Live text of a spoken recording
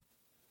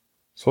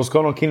So what's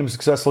going on, Kingdom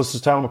Success? This is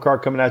Tyler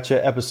McCart coming at you,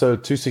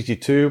 episode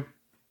 262.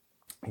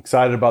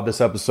 Excited about this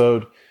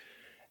episode.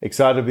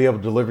 Excited to be able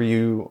to deliver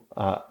you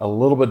a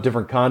little bit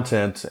different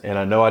content. And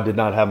I know I did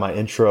not have my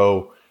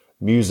intro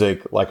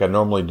music like I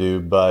normally do,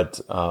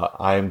 but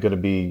I am going to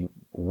be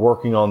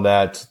working on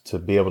that to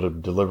be able to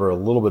deliver a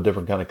little bit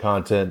different kind of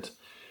content,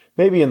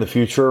 maybe in the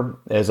future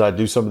as I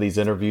do some of these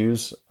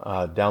interviews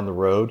down the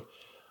road.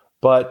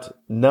 But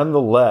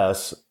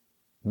nonetheless,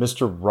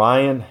 Mr.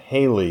 Ryan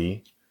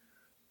Haley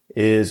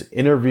is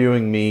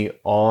interviewing me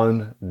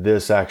on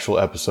this actual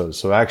episode.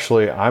 So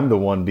actually, I'm the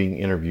one being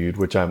interviewed,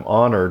 which I'm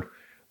honored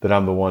that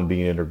I'm the one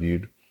being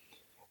interviewed.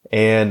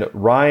 And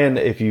Ryan,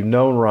 if you've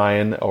known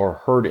Ryan or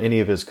heard any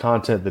of his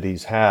content that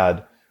he's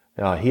had,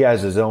 he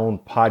has his own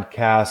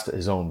podcast,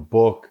 his own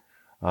book.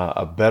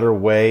 A Better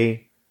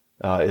Way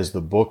is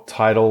the book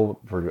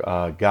title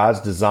for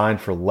God's Design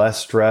for Less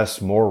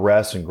Stress, More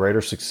Rest, and Greater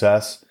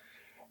Success.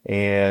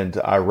 And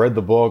I read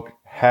the book,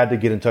 had to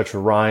get in touch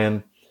with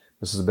Ryan.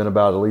 This has been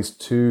about at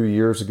least 3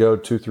 years ago,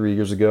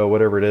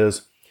 whatever it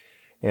is.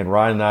 And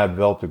Ryan and I have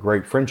developed a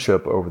great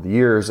friendship over the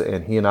years,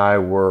 and he and I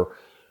were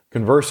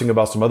conversing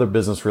about some other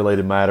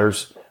business-related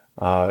matters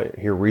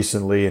here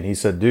recently. And he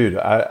said, dude,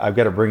 I've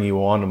got to bring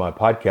you on to my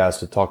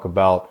podcast to talk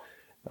about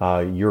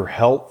your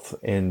health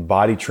and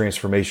body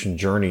transformation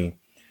journey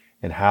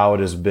and how it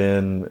has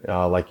been,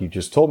 like you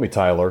just told me,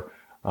 Tyler,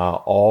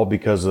 all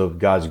because of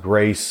God's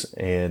grace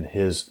and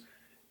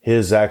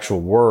His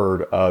actual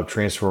word of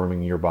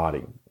transforming your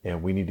body.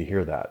 And we need to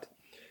hear that.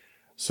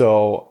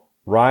 So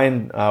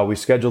Ryan, we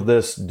scheduled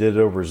this, did it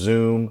over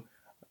Zoom,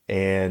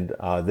 and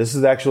this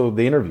is actually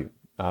the interview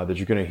that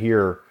you're going to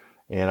hear.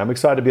 And I'm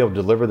excited to be able to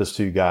deliver this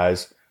to you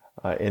guys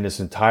in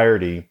its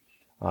entirety.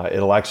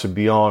 It'll actually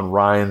be on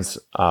Ryan's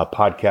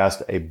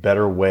podcast, A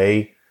Better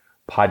Way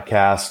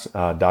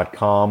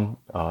podcast.com.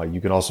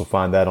 You can also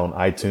find that on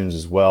iTunes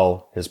as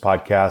well, his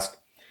podcast.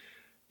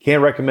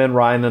 Can't recommend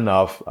Ryan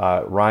enough.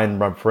 Ryan,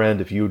 my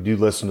friend, if you do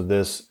listen to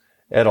this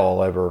at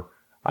all ever,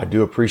 I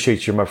do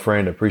appreciate you, my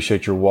friend. I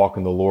appreciate your walk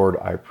in the Lord.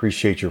 I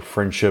appreciate your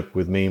friendship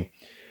with me,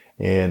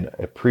 and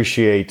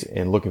appreciate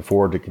and looking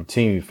forward to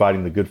continue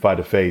fighting the good fight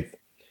of faith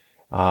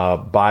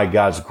by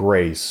God's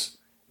grace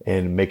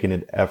and making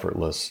it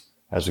effortless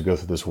as we go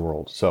through this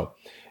world. So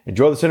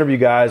enjoy this interview,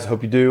 guys.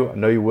 Hope you do. I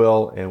know you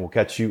will, and we'll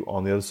catch you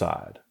on the other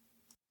side.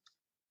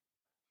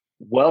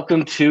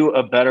 Welcome to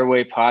A Better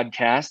Way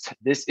podcast.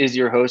 This is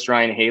your host,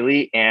 Ryan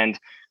Haley. And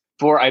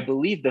for, I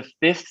believe, the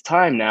fifth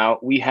time now,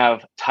 we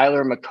have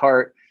Tyler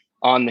McCart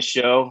on the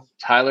show.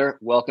 Tyler,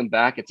 welcome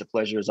back. It's a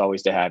pleasure, as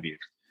always, to have you.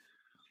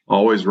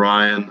 Always,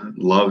 Ryan.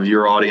 Love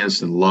your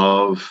audience and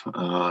love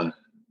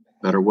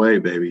Better Way,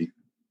 baby.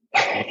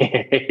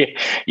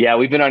 Yeah,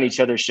 we've been on each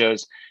other's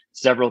shows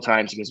several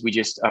times because we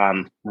just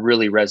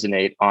really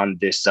resonate on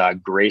this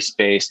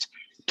grace-based,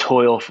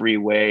 toil-free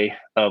way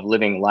of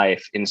living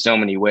life in so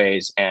many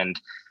ways. And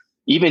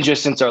even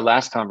just since our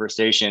last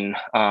conversation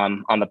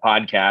on the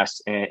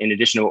podcast, in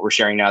addition to what we're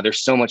sharing now,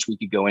 there's so much we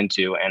could go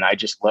into. And I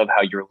just love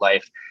how your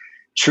life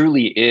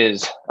truly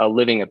is a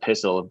living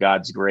epistle of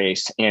God's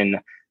grace in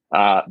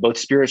both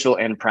spiritual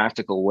and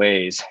practical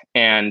ways.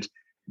 And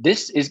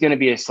this is going to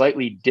be a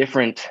slightly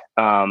different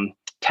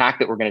tack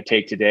that we're going to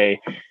take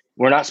today.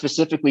 We're not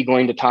specifically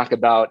going to talk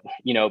about,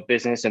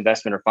 business,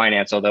 investment, or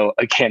finance, although,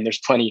 again, there's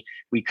plenty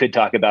we could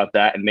talk about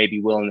that and maybe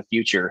will in the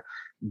future.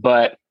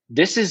 But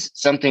this is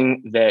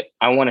something that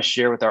I want to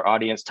share with our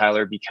audience,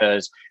 Tyler,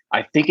 because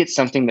I think it's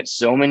something that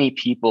so many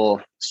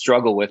people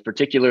struggle with,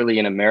 particularly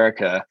in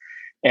America.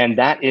 And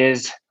that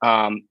is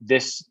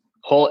this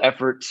whole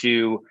effort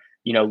to,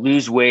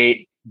 lose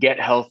weight, get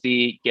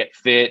healthy, get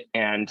fit,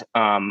 and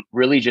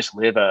really just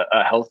live a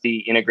healthy,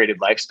 integrated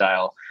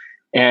lifestyle.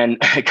 And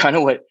kind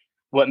of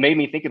what made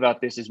me think about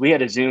this is we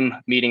had a Zoom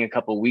meeting a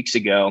couple of weeks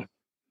ago,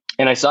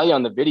 and I saw you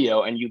on the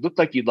video, and you looked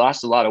like you'd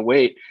lost a lot of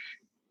weight.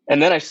 And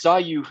then I saw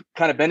you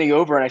kind of bending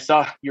over, and I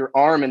saw your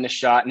arm in the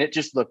shot, and it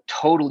just looked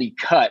totally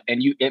cut.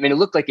 And it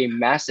looked like a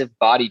massive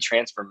body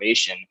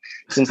transformation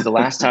since the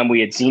last time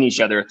we had seen each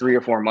other 3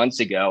 or 4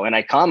 months ago. And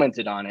I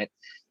commented on it,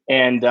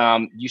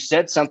 and you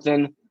said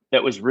something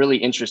that was really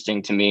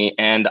interesting to me.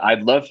 And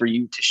I'd love for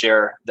you to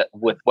share that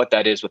with what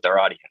that is with our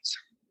audience.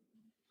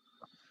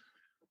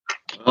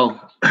 Well,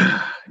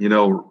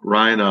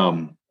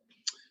 Ryan,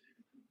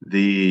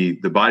 the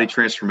body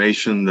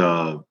transformation,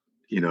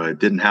 it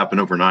didn't happen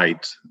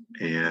overnight,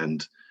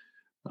 and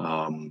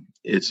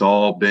it's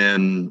all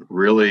been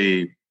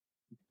really,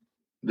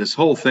 this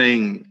whole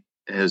thing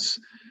has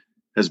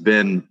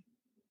been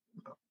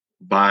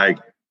by,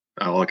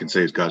 all I can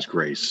say is God's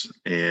grace,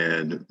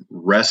 and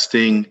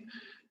resting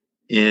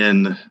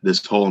in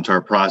this whole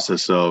entire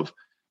process of,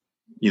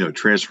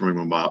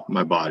 transforming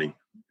my body.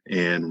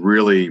 And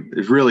really,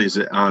 it really is,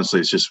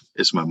 honestly,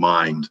 it's my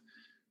mind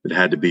that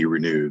had to be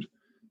renewed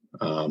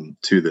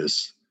to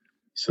this.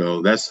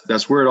 So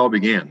that's where it all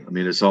began. I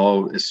mean, it's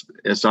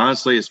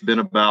honestly, it's been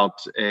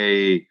about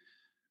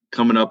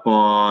coming up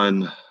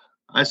on,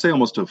 I say,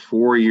 almost a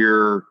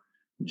 4-year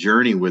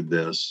journey with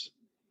this,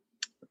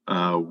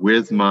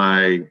 with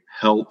my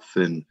health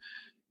and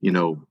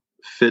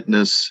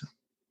fitness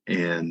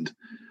and,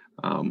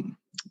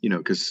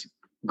 because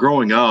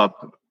growing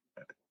up,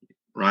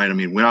 right. I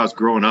mean, when I was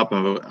growing up,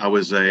 I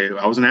was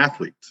an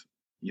athlete.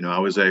 I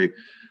was a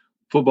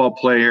football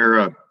player.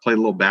 I played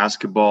a little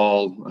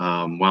basketball,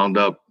 wound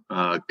up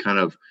kind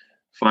of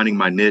finding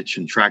my niche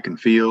in track and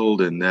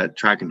field. And that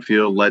track and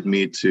field led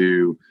me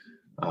to,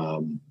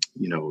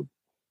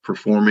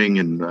 performing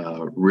and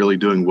really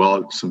doing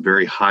well at some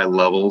very high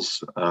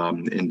levels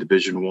in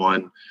Division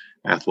I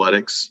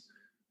athletics.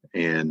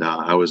 And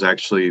I was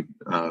actually,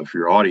 for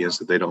your audience,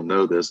 if they don't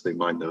know this, they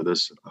might know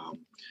this,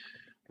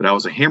 but I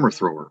was a hammer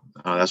thrower.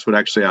 That's what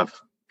actually I've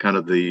kind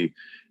of the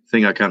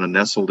thing I kind of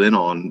nestled in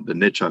on, the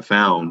niche I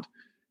found.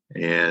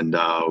 And,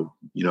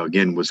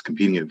 again, was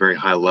competing at very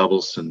high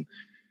levels. And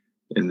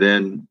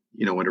then,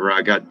 whenever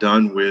I got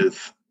done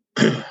with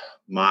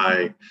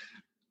my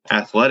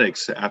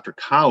athletics after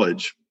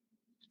college,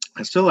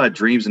 I still had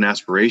dreams and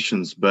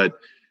aspirations, but,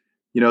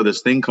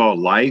 this thing called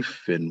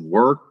life and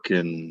work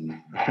and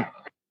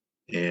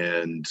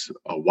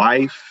a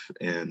wife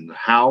and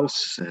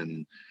house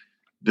and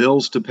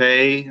bills to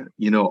pay,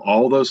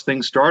 all those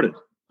things started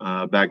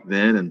back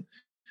then. And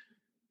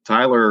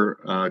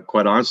Tyler,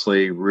 quite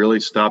honestly, really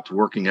stopped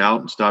working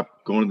out and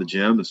stopped going to the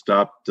gym and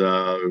stopped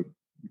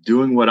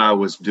doing what I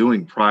was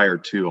doing prior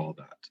to all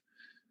that.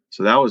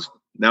 So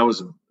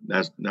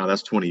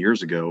that's 20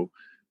 years ago.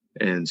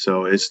 And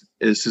so it's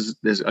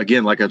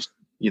again, like I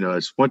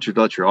want you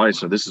to let your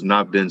audience know, this has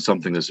not been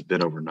something that's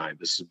been overnight.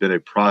 This has been a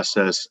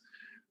process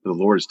the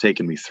Lord has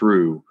taken me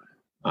through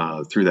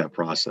that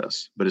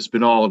process. But it's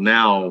been all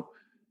now,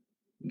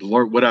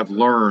 what I've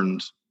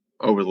learned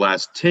over the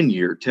last 10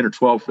 or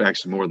 12,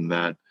 actually more than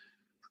that,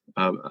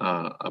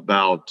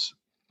 about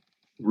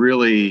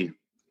really,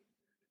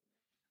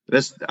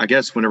 I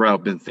guess whenever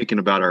I've been thinking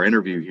about our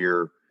interview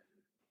here,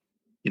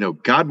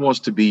 God wants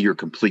to be your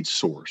complete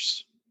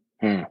source.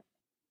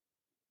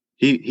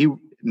 He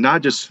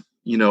not just,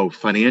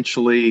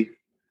 financially,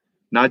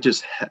 not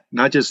just,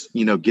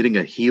 getting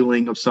a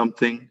healing of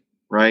something,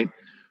 right?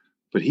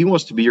 But he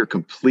wants to be your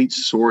complete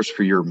source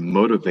for your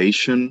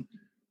motivation,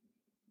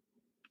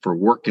 for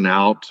working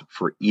out,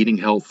 for eating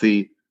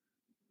healthy.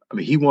 I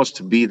mean, he wants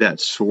to be that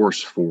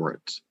source for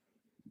it.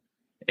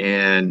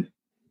 And,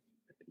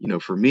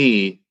 for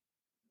me,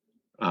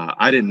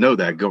 I didn't know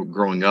that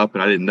growing up,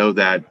 and I didn't know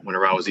that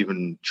whenever I was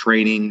even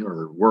training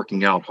or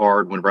working out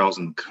hard, whenever I was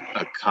in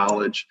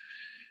college.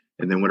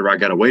 And then whenever I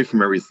got away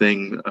from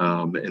everything,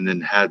 and then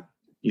had,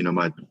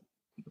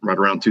 right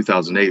around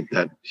 2008,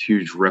 that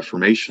huge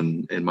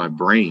reformation in my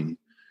brain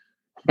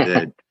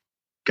that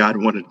God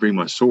wanted to be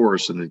my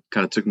source. And it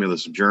kind of took me on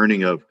this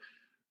journey of,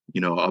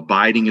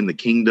 abiding in the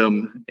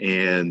kingdom,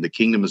 and the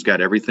kingdom has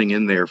got everything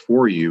in there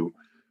for you.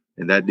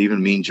 And that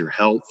even means your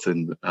health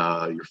and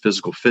your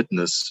physical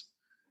fitness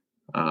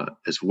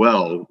as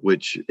well,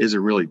 which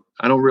isn't really,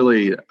 I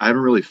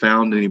haven't really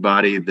found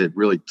anybody that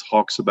really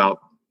talks about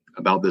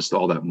this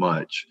all that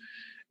much.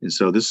 And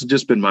so this has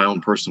just been my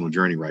own personal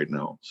journey right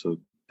now. So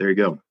there you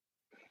go.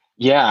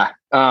 Yeah.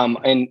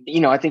 And,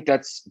 I think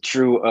that's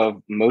true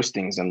of most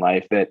things in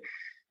life, that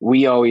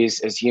we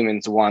always, as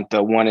humans, want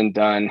the one and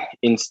done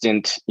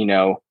instant,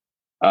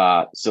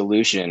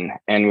 solution.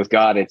 And with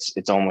God,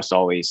 it's almost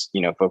always,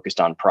 focused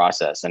on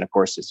process. And of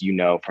course, as you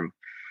know, from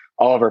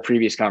all of our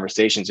previous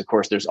conversations, of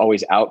course, there's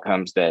always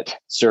outcomes that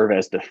serve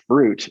as the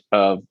fruit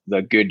of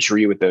the good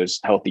tree with those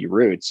healthy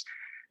roots.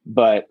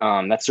 But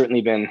that's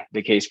certainly been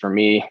the case for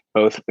me,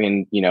 both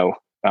in,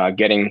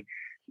 getting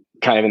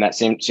kind of in that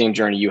same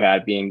journey you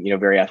had, being,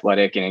 very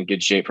athletic and in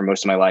good shape for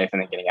most of my life,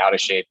 and then getting out of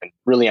shape and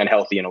really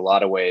unhealthy in a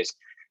lot of ways.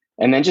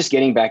 And then just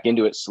getting back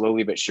into it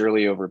slowly but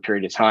surely over a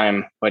period of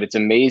time. But it's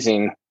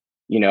amazing,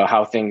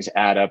 how things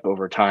add up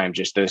over time,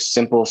 just those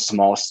simple,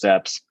 small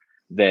steps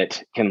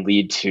that can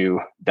lead to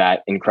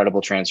that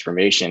incredible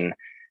transformation.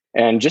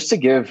 And just to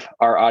give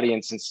our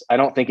audience, since I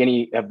don't think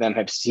any of them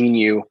have seen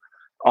you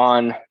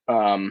on,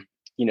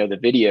 the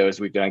videos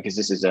we've done, because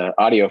this is an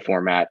audio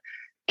format,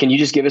 can you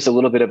just give us a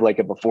little bit of like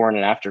a before and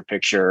an after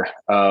picture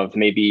of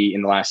maybe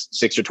in the last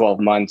 6 or 12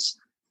 months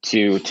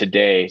to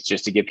today,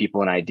 just to give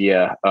people an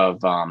idea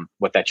of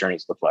what that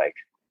journey's looked like?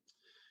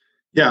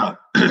 Yeah.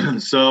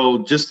 So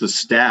just the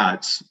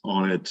stats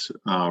on it,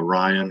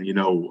 Ryan,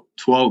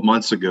 12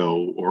 months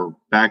ago, or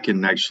back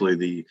in actually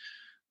the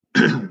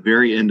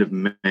very end of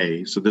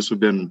May. So this would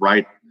have been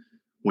right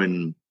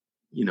when,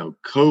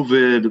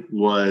 COVID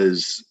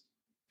was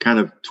kind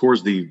of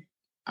towards the,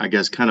 I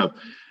guess, kind of,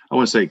 I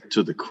want to say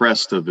to the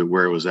crest of it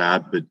where it was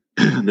at, but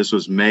this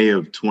was May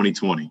of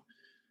 2020.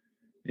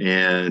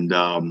 And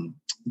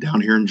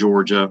down here in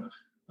Georgia,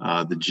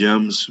 the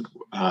gyms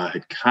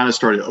had kind of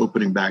started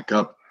opening back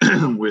up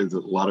with a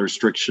lot of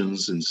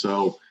restrictions. And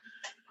so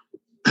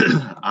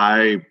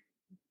I,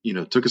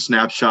 took a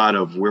snapshot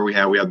of where we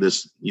have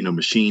this,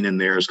 machine in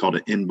there. It's called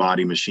an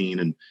InBody machine.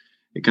 And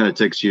it kind of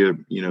takes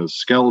you,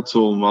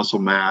 skeletal muscle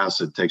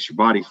mass. It takes your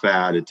body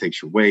fat. It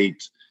takes your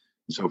weight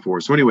and so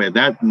forth. So anyway, at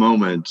that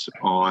moment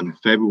on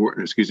May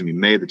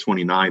the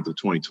 29th of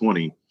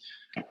 2020,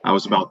 I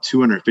was about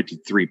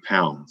 253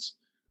 pounds.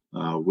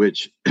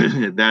 which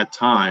at that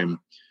time,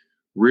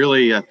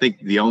 really, I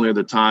think the only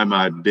other time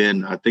I've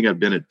been at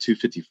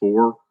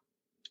 254,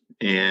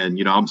 and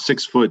I'm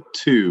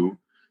 6'2",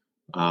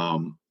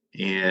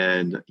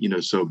 and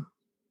so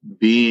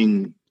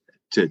being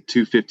to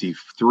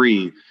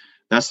 253,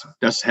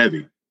 that's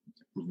heavy,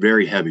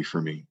 very heavy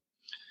for me.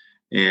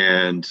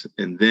 And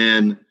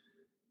then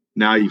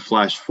now you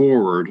flash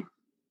forward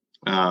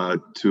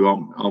to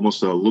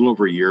almost a little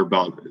over a year.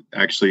 About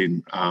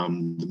actually,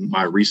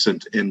 my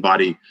recent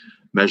in-body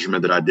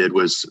measurement that I did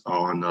was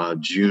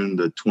on June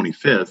the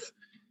 25th,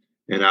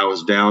 and I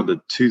was down to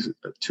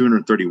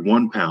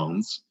 231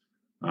 pounds.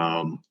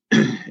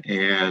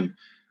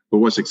 But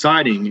what's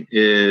exciting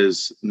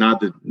is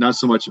not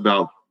so much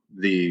about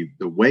the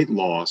weight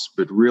loss,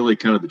 but really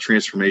kind of the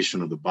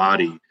transformation of the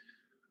body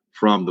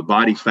from the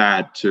body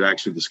fat to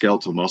actually the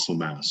skeletal muscle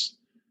mass.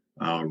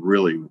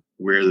 Really,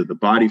 where the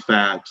body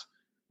fat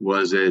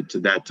was at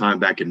that time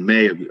back in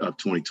May of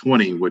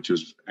 2020, which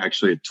was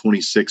actually at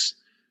 26%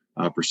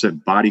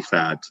 body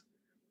fat,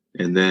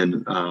 and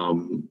then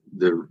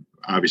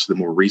obviously the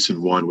more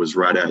recent one was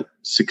right at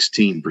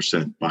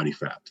 16% body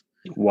fat.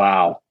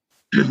 Wow.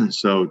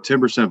 So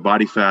 10%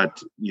 body fat,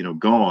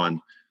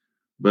 gone.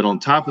 But on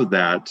top of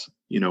that,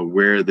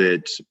 where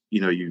that,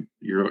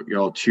 you're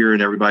all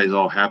cheering, everybody's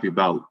all happy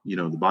about,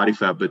 the body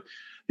fat, but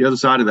the other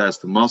side of that is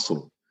the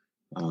muscle,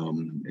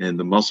 and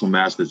the muscle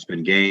mass that's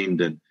been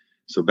gained. And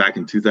so back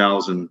in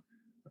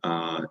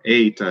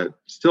 2008, I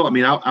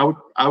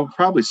would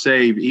probably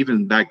say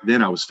even back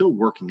then I was still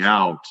working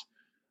out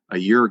a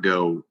year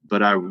ago,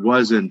 but I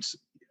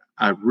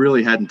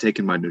really hadn't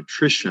taken my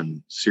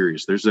nutrition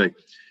serious. There's a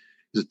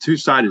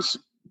two-sided,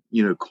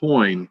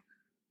 coin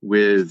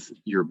with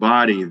your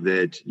body,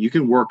 that you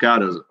can work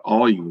out as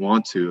all you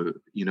want to,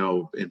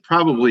 and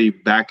probably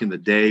back in the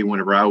day,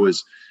 whenever I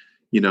was,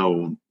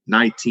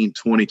 19,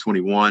 20,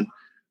 21,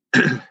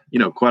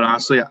 quite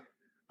honestly,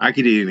 I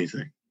could eat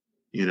anything,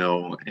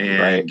 and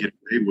right. get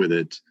away with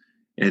it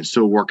and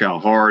still work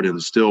out hard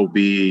and still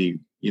be,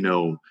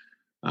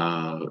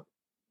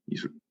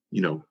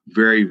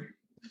 very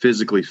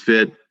physically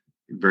fit,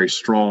 very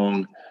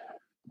strong.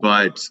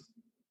 But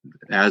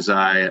as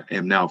I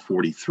am now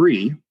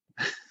 43,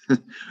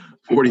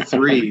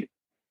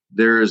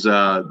 there's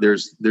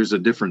a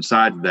different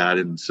side to that.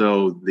 And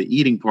so the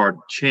eating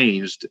part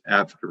changed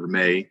after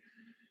May.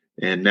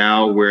 And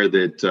now where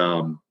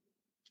that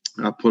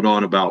I put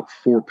on about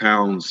 4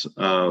 pounds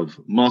of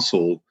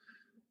muscle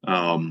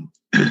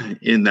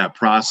in that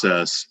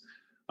process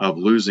of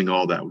losing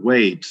all that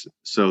weight.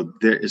 So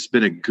it's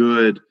been a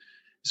good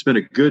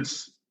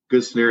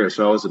scenario.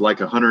 So I was at like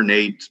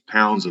 108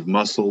 pounds of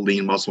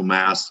lean muscle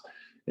mass,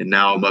 and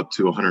now I'm up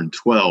to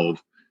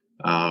 112.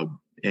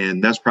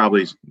 And that's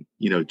probably,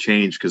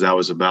 changed because I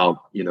was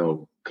about, a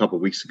couple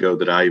of weeks ago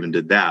that I even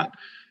did that.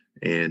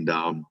 And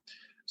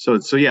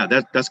so yeah,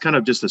 that's kind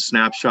of just a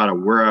snapshot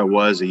of where I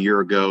was a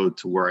year ago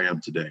to where I am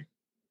today.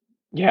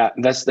 Yeah,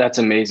 that's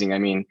amazing. I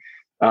mean,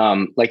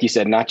 like you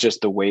said, not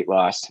just the weight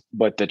loss,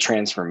 but the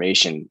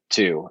transformation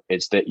too.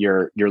 It's that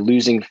you're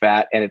losing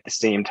fat, and at the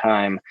same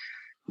time,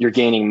 you're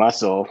gaining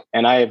muscle.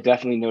 And I have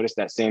definitely noticed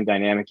that same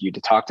dynamic you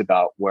talked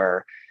about,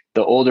 where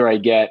the older I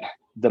get,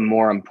 the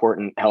more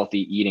important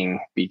healthy eating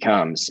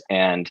becomes.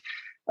 And,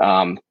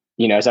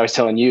 as I was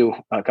telling you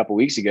a couple of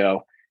weeks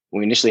ago, when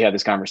we initially had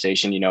this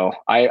conversation,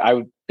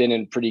 I've been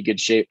in pretty good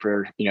shape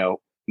for,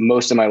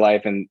 most of my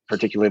life, and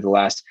particularly the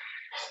last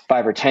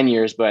 5 or 10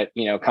 years, but,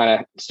 kind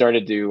of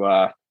started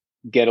to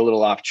get a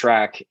little off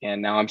track.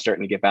 And now I'm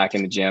starting to get back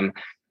in the gym.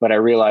 But I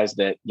realized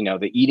that,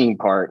 the eating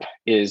part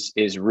is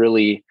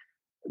really,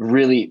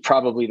 really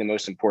probably the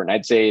most important.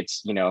 I'd say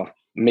it's,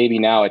 maybe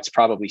now it's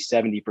probably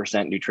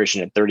 70%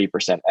 nutrition and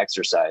 30%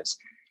 exercise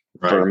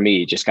for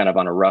me, just kind of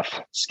on a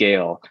rough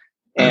scale.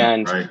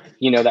 And,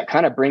 that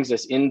kind of brings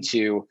us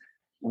into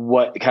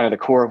what kind of the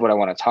core of what I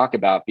want to talk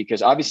about,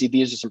 because obviously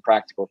these are some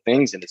practical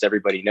things. And as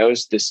everybody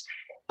knows, this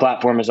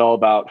platform is all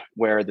about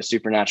where the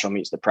supernatural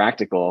meets the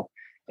practical.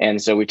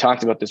 And so we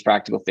talked about those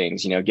practical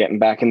things, getting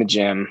back in the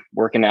gym,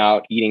 working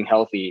out, eating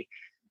healthy.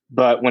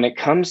 But when it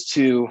comes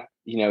to,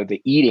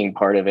 the eating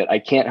part of it, I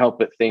can't help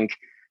but think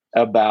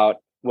about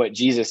what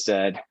Jesus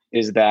said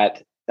is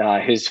that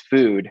his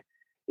food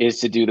is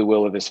to do the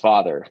will of his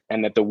Father,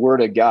 and that the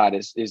word of God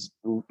is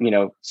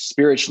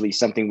spiritually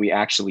something we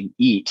actually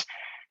eat.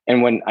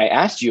 And when I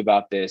asked you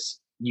about this,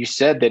 you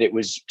said that it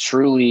was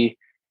truly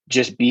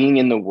just being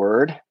in the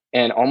word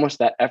and almost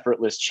that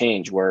effortless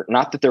change, where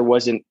not that there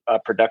wasn't a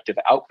productive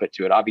output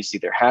to it, obviously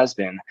there has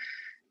been,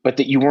 but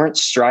that you weren't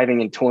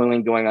striving and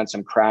toiling, going on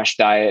some crash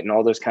diet and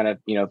all those kind of,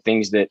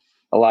 things that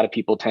a lot of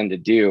people tend to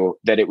do,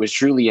 that it was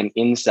truly an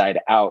inside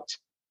out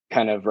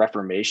kind of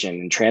reformation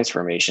and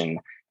transformation.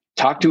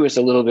 Talk to us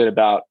a little bit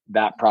about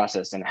that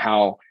process and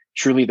how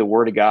truly the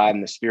word of God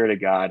and the Spirit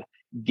of God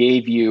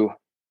gave you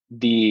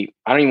I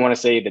don't even want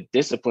to say the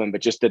discipline, but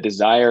just the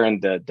desire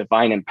and the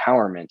divine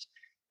empowerment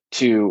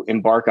to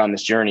embark on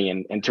this journey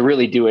and to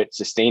really do it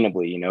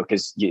sustainably,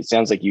 because it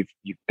sounds like you've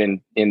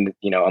been in,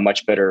 a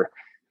much better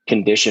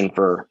condition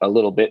for a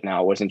little bit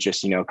now. It wasn't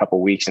just, a couple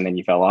of weeks and then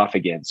you fell off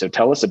again. So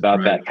tell us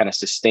about that kind of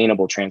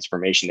sustainable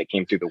transformation that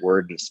came through the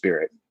Word and the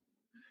Spirit.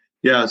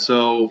 Yeah.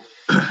 So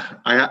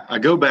I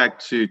go back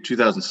to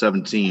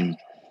 2017,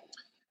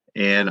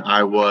 and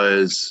I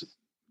was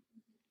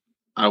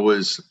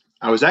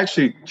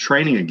actually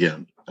training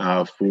again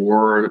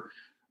for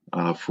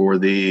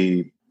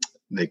the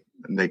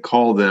they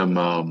call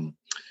them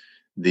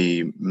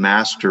the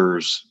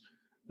masters,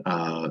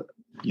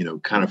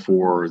 kind of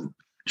for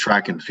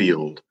track and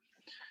field.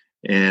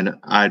 And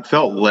I'd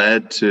felt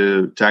led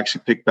to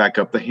actually pick back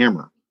up the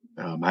hammer.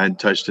 I hadn't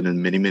touched it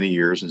in many, many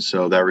years. And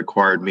so that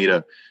required me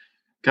to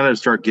kind of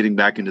start getting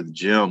back into the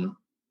gym.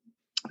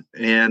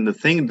 And the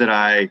thing that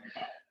I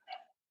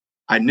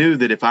knew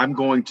that if I'm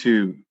going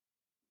to,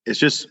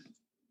 it's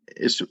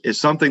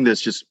something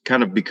that's just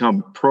kind of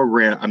become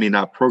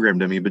not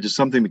programmed in me, but just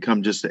something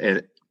become just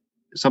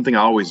something I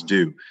always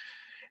do.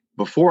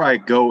 Before I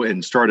go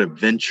and start a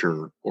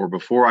venture, or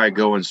before I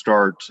go and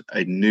start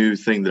a new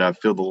thing that I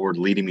feel the Lord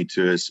leading me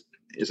to, is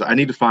I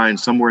need to find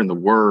somewhere in the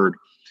Word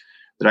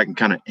that I can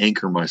kind of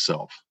anchor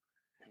myself,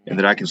 and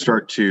that I can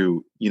start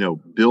to,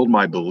 build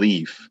my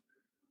belief,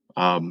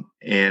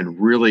 and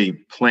really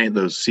plant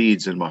those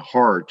seeds in my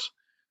heart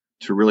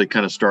to really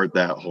kind of start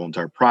that whole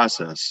entire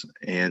process.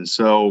 And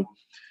so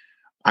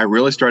I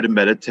really started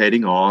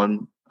meditating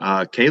on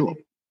Caleb,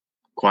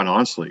 quite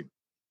honestly.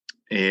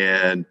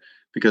 And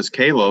because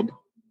Caleb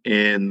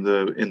in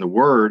the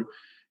Word,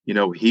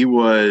 he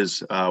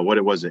was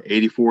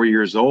 84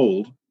 years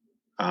old,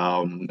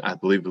 I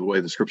believe the way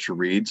the scripture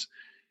reads.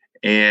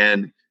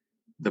 And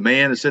the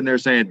man is sitting there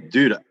saying,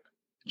 dude,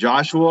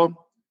 Joshua,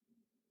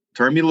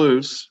 turn me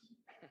loose.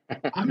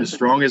 I'm as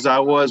strong as I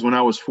was when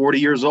I was 40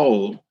 years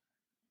old.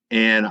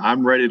 And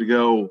I'm ready to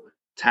go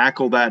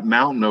tackle that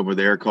mountain over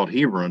there called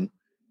Hebron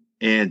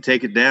and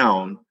take it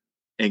down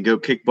and go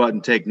kick butt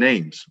and take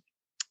names.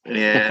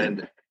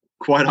 And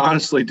quite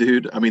honestly,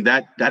 dude, I mean,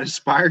 that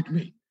inspired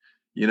me.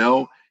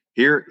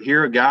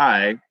 Here a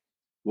guy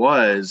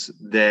was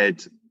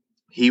that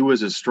he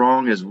was as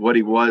strong as what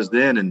he was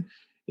then.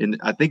 And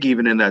I think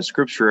even in that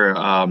scripture,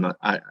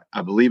 I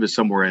believe it's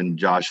somewhere in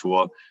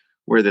Joshua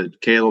where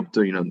Caleb,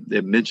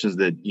 it mentions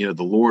that,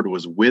 the Lord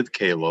was with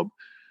Caleb.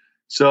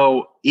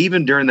 So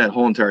even during that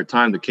whole entire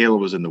time that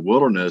Caleb was in the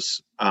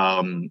wilderness,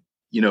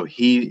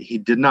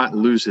 he did not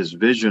lose his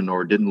vision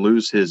or didn't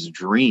lose his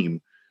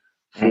dream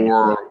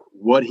for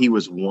what he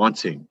was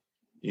wanting,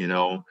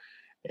 and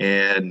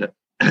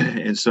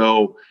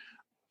so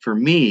for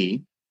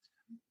me,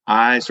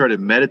 I started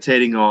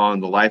meditating on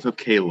the life of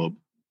Caleb,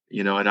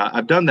 and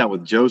I've done that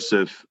with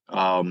Joseph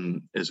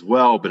as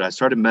well, but I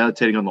started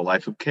meditating on the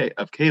life of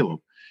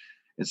Caleb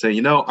and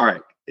saying, all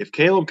right, if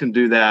Caleb can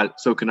do that,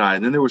 so can I.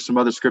 And then there were some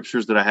other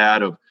scriptures that I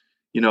had of,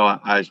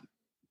 I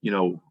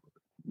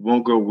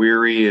won't grow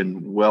weary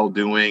in well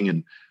doing.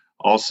 And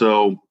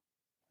also,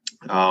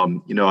 I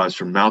was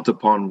from Mount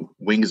Upon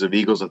Wings of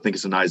Eagles. I think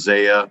it's in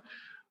Isaiah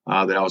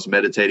that I was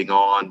meditating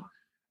on.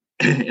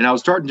 And I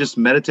was starting just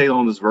meditate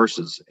on those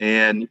verses.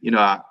 And,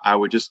 I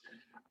would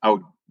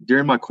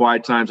during my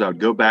quiet times, I would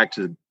go back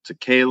to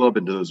Caleb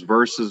and to those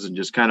verses and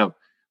just kind of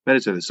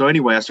meditate. So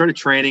anyway, I started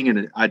training,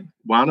 and I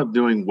wound up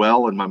doing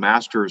well in my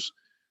master's,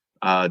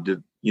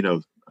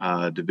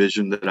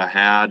 division that I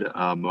had.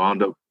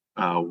 Wound up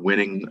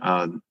winning,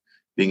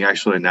 being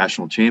actually a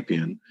national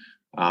champion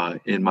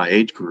in my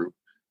age group.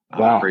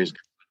 Wow. Praise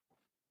God.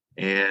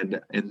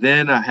 And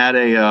then I had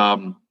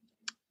a,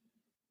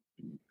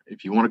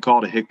 if you want to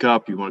call it a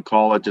hiccup, you want to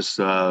call it just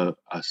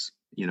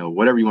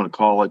whatever you want to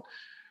call it.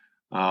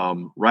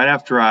 Right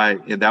after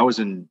and that was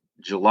in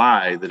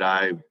July that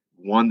I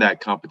won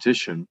that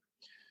competition.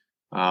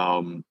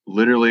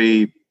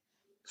 Literally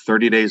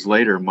 30 days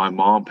later, my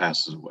mom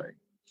passes away.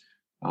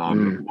 It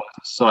was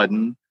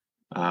sudden.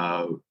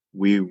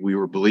 We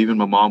were believing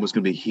my mom was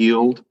going to be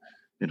healed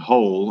and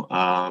whole.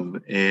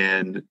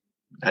 And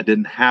that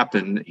didn't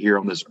happen here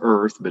on this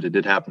earth, but it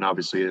did happen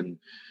obviously in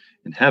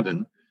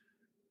heaven.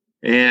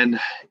 And,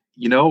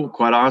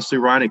 quite honestly,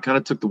 Ryan, it kind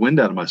of took the wind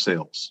out of my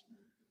sails.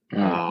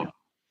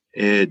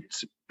 It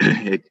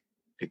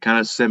kind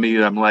of sent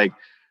me, I'm like,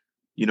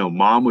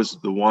 mom was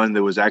the one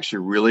that was actually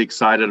really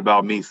excited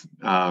about me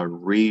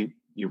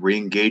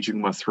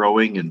re-engaging my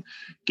throwing and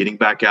getting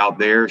back out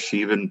there.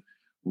 She even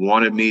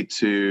wanted me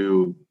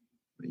to,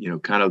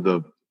 kind of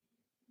the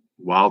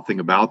wild thing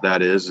about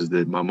that is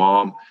that my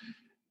mom,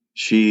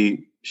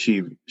 she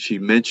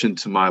mentioned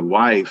to my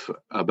wife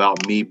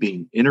about me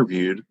being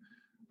interviewed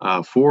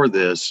for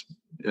this,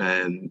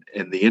 and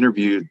the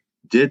interview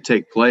did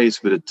take place,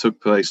 but it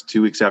took place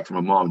 2 weeks after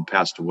my mom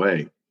passed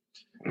away.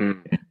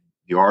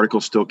 The article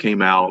still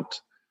came out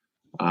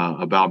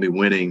about me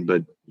winning,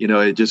 but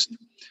it just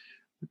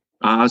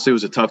honestly, it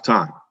was a tough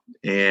time.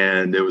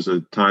 And there was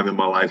a time in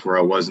my life where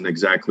I wasn't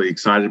exactly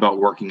excited about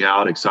working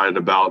out, excited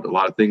about a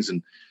lot of things.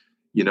 And,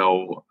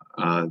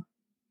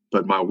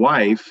 but my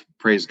wife,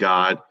 praise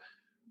God,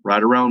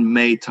 right around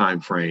May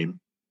timeframe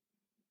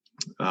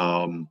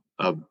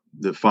of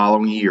the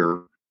following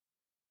year.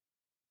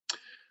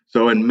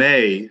 So in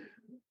May,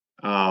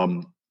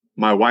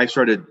 my wife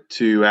started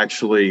to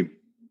actually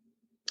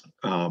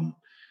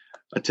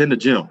attend a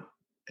gym.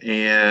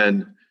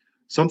 And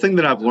something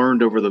that I've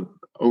learned over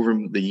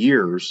the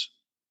years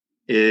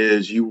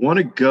is you want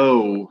to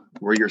go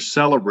where you're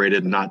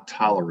celebrated, not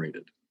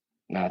tolerated.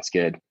 That's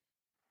good.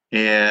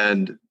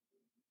 And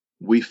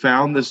we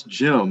found this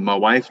gym, my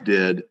wife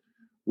did,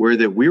 where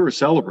that we were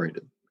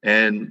celebrated.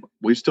 And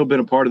we've still been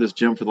a part of this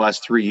gym for the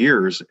last 3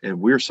 years, and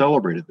we're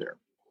celebrated there.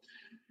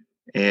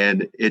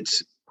 And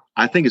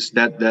I think it's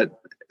that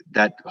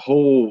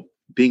whole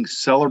being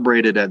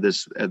celebrated at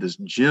this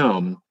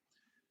gym,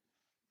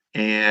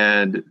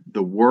 and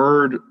the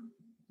word,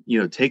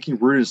 taking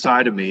root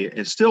inside of me.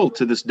 And still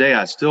to this day,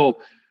 I still,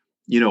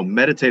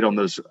 meditate on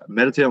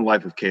the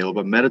life of Caleb,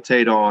 but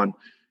meditate on,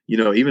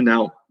 even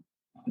now,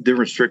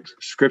 different strict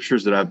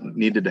scriptures that I've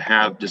needed to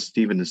have just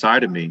even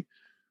inside of me.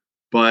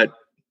 But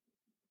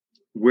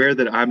where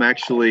that I'm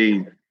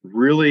actually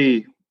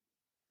really,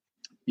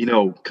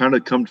 kind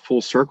of come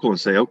full circle and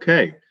say,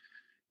 okay,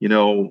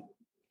 that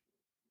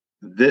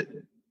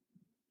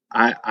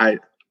I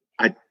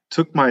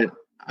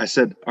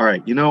said, all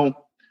right,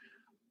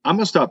 I'm going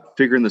to stop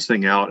figuring this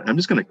thing out. I'm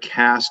just going to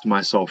cast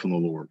myself on the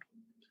Lord.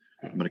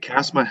 I'm going to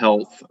cast my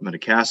health. I'm going to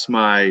cast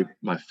my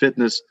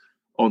fitness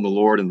on the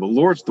Lord. And the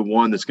Lord's the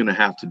one that's going to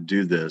have to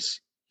do this.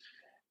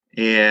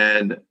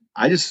 And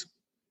I just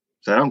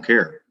said, I don't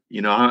care.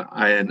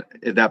 And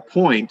at that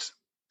point,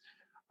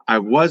 I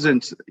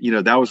wasn't,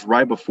 that was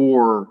right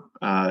before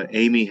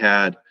Amy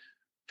had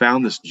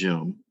found this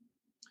gym.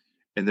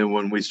 And then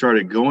when we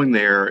started going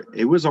there,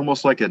 it was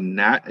almost like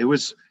it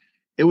was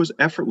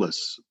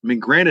effortless. I mean,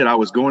 granted, I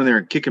was going there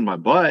and kicking my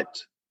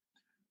butt,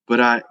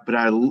 but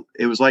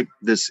it was like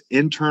this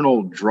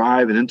internal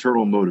drive and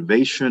internal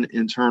motivation,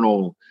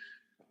 internal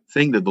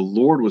thing that the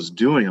Lord was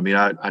doing. I mean,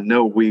 I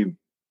know we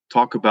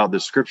talk about the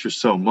scripture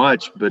so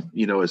much, but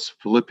it's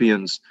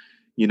Philippians,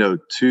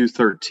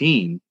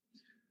 2:13.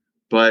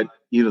 But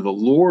the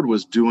Lord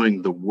was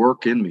doing the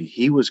work in me.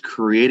 He was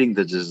creating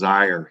the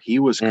desire. He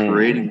was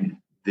creating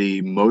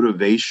the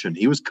motivation.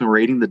 He was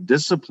creating the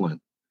discipline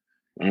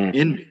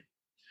in me.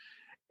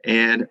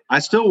 And I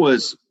still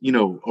was,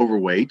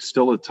 overweight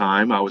still at the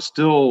time. I was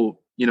still,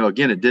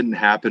 again, it didn't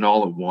happen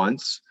all at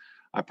once.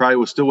 I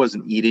probably still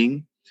wasn't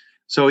eating.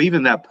 So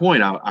even that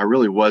point, I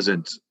really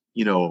wasn't,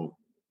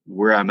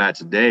 where I'm at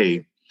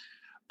today,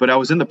 but I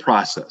was in the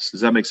process.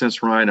 Does that make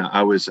sense, Ryan?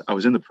 I was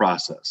in the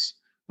process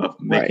of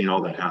making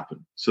all that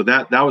happen. So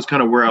that was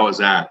kind of where I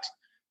was at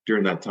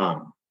during that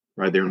time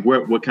right there. And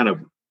what kind of,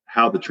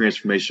 how the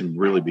transformation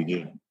really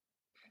began.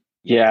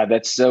 Yeah,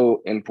 that's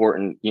so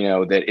important,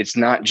 that it's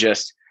not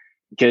just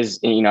because,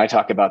 I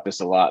talk about this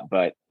a lot,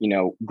 but,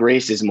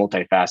 grace is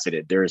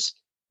multifaceted. There's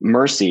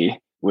mercy,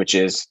 which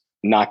is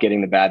not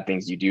getting the bad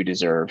things you do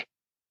deserve.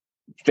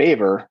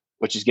 Favor,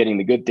 which is getting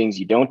the good things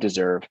you don't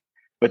deserve.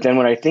 But then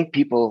what I think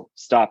people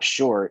stop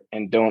short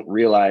and don't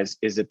realize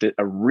is that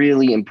a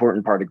really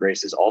important part of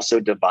grace is also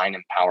divine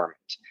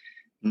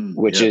empowerment,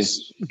 which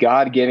is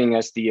God giving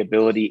us the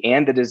ability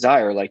and the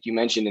desire, like you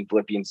mentioned in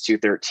Philippians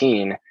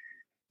 2:13,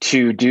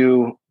 to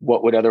do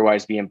what would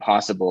otherwise be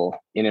impossible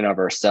in and of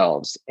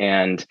ourselves.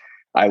 And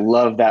I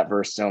love that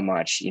verse so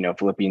much,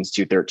 Philippians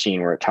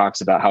 2:13, where it talks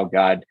about how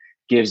God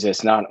gives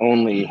us not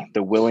only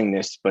the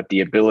willingness, but the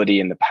ability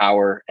and the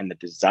power and the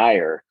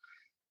desire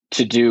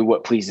to do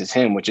what pleases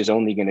him, which is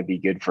only going to be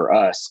good for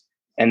us.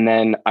 And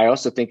then I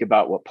also think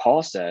about what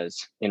Paul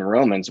says in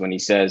Romans when he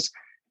says,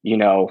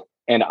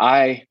 and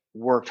I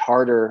worked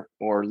harder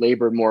or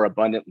labored more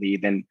abundantly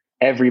than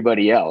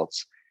everybody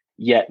else,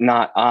 yet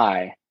not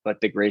I,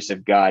 but the grace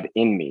of God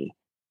in me.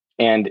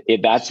 And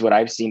that's what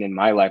I've seen in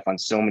my life on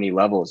so many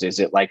levels. Is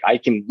it like I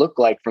can look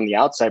like from the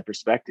outside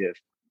perspective,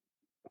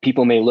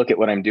 people may look at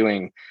what I'm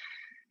doing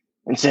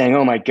and saying,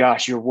 oh my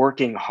gosh, you're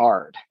working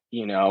hard,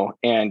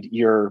 and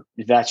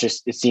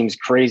it seems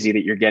crazy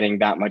that you're getting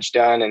that much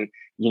done. And,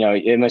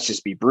 it must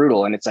just be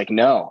brutal. And it's like,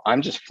 no,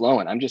 I'm just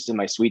flowing. I'm just in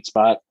my sweet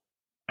spot.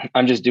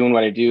 I'm just doing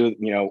what I do,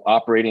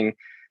 operating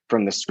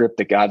from the script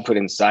that God put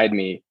inside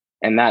me.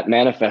 And that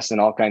manifests in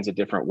all kinds of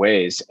different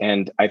ways.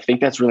 And I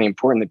think that's really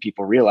important that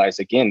people realize,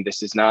 again,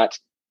 this is not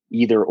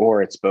either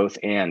or, it's both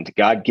and.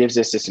 God gives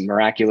us this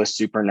miraculous,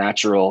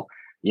 supernatural,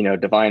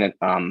 divine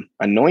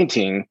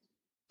anointing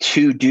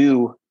to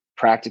do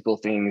practical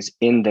things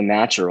in the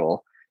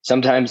natural.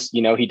 Sometimes,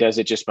 he does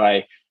it just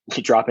by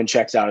dropping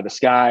checks out of the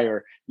sky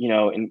or,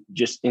 in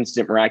just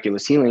instant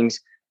miraculous healings.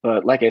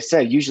 But like I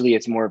said, usually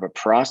it's more of a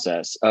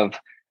process of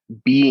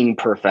being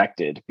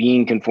perfected,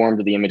 being conformed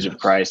to the image of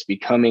Christ,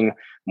 becoming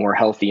more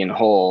healthy and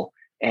whole.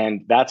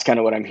 And that's kind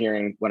of what I'm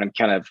hearing, what I'm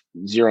kind of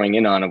zeroing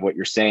in on of what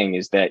you're saying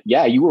is that,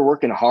 yeah, you were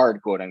working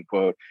hard, quote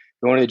unquote,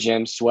 going to the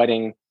gym,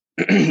 sweating,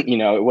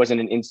 it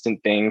wasn't an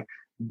instant thing,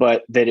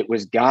 but that it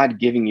was God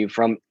giving you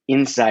from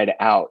inside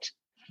out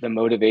the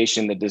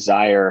motivation, the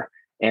desire,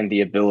 and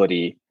the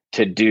ability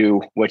to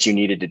do what you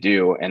needed to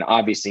do. And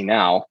obviously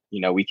now,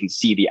 we can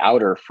see the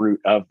outer fruit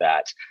of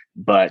that,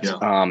 but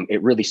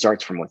it really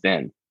starts from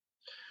within.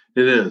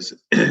 It is.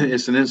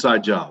 It's an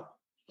inside job.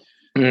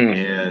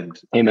 And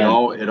Amen.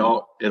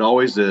 it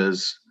always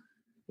is.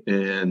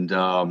 And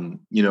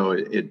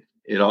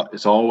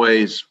it's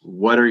always,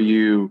 what are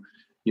you,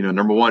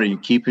 number one, are you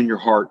keeping your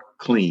heart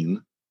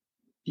clean?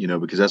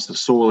 Because that's the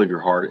soil of your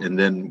heart. And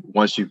then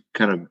once you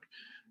kind of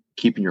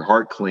keeping your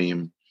heart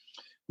clean,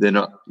 then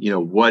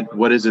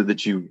what is it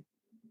that you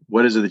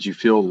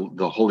feel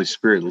the Holy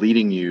Spirit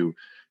leading you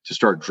to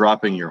start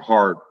dropping your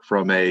heart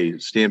from a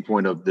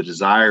standpoint of the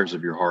desires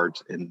of your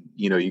heart? And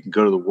you can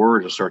go to the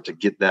Word and start to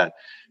get that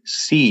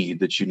seed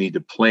that you need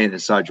to plant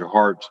inside your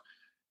heart,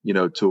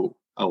 to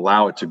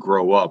allow it to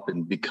grow up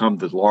and become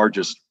the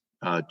largest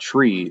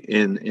tree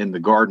in the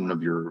garden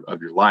of your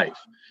life.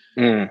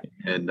 And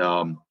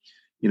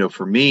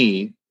for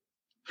me,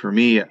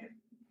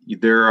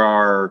 there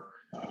are,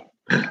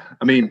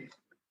 the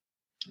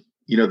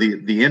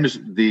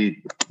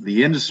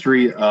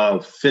industry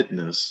of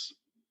fitness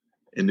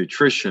and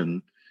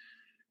nutrition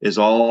is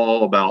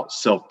all about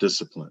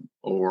self-discipline,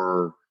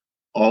 or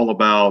all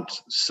about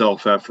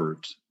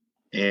self-effort.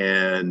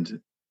 And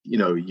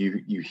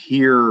you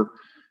hear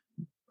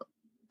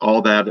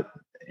all that,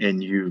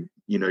 and you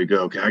go,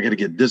 okay, I got to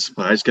get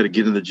disciplined. I just got to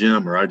get in the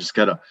gym, or I just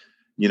got to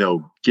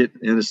get.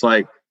 And it's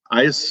like,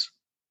 I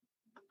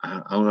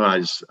don't know. I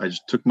just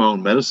took my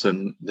own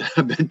medicine that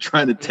I've been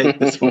trying to take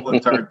this whole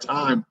entire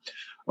time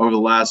over the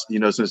last,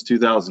 since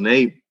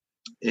 2008,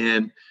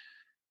 and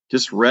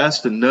just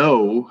rest and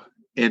know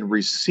and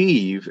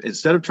receive,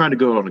 instead of trying to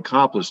go and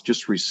accomplish,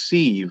 just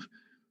receive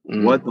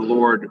what the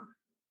Lord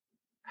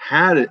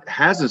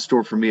has in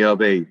store for me,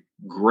 of a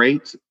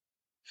great,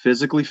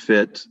 physically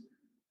fit,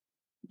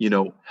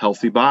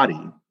 healthy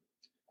body.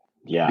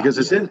 Yeah. Because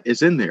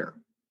it's in there.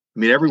 I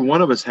mean, every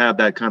one of us have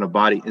that kind of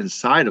body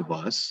inside of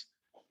us,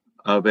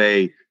 of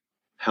a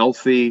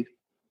healthy,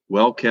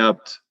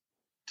 well-kept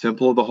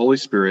temple of the Holy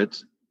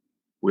Spirit.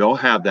 We all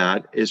have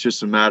that. It's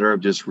just a matter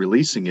of just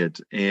releasing it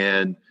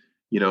and,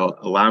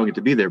 allowing it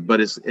to be there. But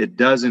it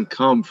doesn't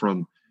come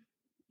from,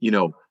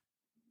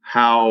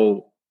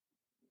 how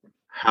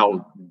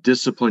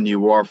disciplined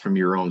you are from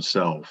your own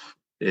self.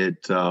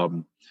 It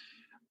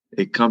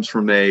comes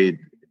from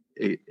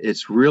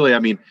it's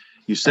really,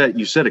 you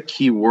said a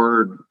key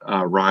word,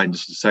 Ryan,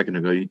 just a second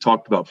ago. You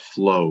talked about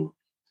flow.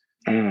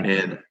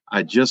 And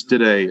I just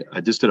did a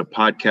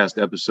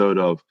podcast episode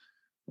of,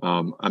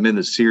 I'm in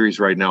the series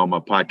right now on my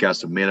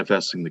podcast of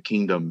Manifesting the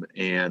Kingdom.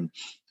 And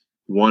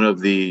one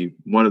of the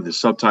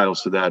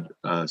subtitles to that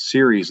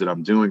series that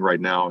I'm doing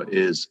right now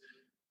is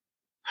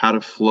how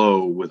to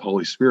flow with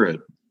Holy Spirit.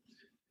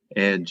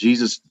 And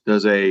Jesus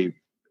does a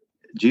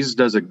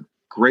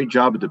great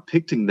job of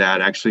depicting that,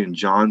 actually, in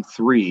John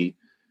 3,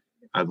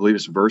 I believe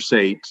it's verse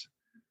 8,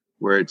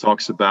 where it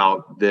talks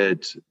about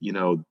that,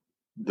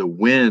 the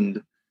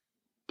wind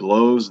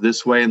blows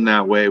this way and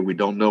that way. We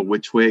don't know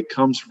which way it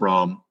comes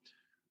from,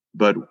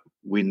 but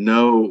we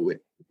know,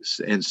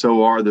 and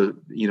so are the,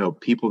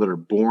 people that are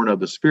born of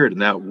the Spirit.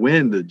 And that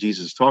wind that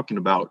Jesus is talking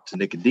about to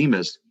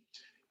Nicodemus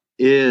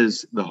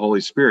is the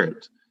Holy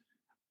Spirit.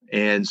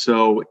 And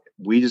so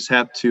we just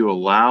have to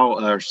allow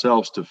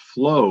ourselves to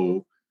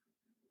flow,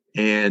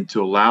 and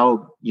to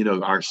allow,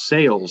 our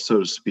sails, so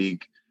to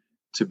speak,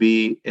 to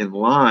be in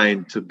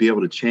line, to be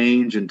able to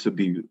change and to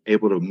be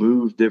able to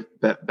move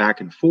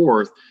back and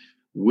forth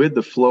with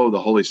the flow of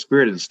the Holy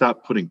Spirit, and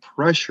stop putting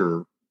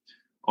pressure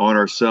on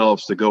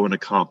ourselves to go and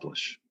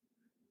accomplish.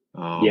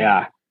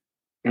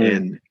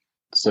 And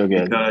so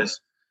good,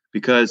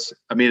 because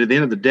at the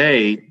end of the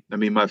day,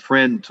 my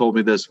friend told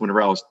me this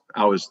whenever I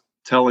was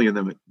telling him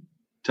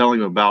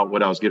about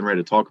what I was getting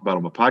ready to talk about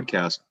on my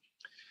podcast.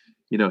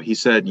 He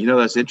said,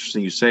 that's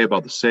interesting you say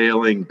about the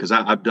sailing, because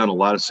I've done a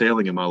lot of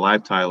sailing in my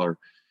life, Tyler.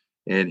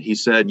 And he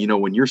said,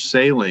 when you're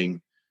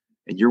sailing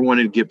and you're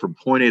wanting to get from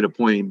point A to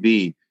point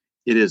B,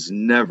 it is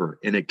never,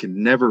 and it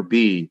can never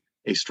be,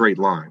 a straight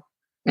line.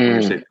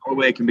 You say the only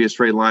way it can be a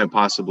straight line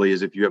possibly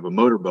is if you have a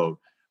motorboat.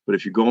 But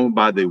if you're going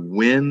by the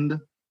wind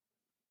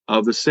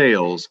of the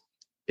sails,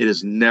 it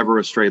is never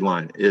a straight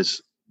line.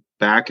 It's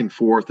back and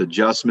forth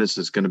adjustments.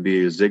 It's going to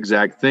be a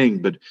zigzag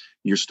thing, but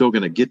you're still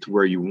going to get to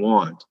where you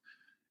want.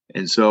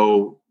 And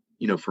so,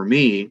 for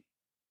me,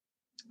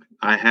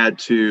 I had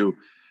to,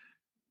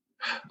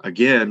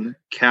 again,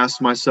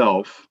 cast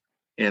myself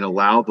and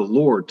allow the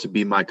Lord to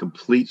be my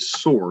complete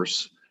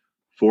source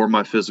for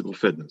my physical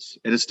fitness.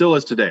 And it still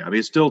is today.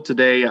 It's still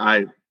today.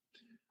 I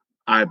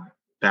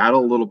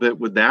battle a little bit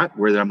with that,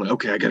 where I'm like,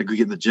 okay, I got to go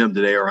get in the gym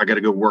today, or I got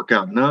to go work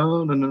out.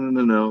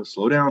 No.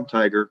 Slow down,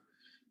 Tiger.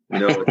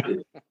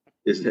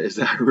 Is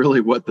that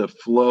really what the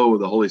flow of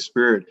the Holy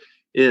Spirit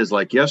is?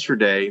 Like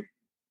yesterday,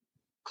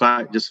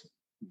 just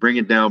bring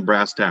it down,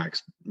 brass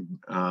tacks,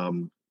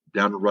 down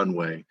the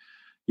runway.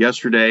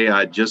 Yesterday,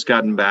 I'd just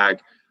gotten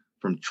back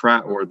from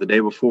or the day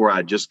before,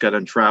 I just got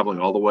done traveling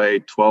all the way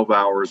 12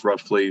 hours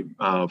roughly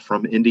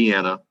from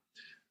Indiana,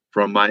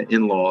 from my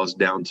in-laws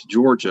down to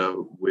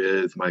Georgia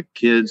with my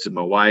kids and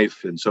my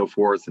wife and so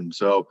forth. And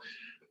so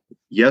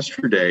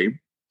yesterday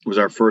was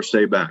our first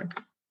day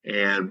back.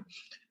 And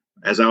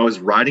as I was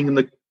riding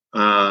in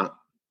our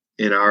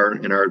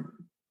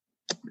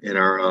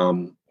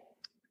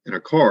in a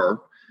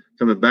car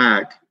coming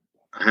back,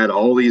 I had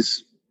all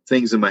these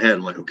things in my head.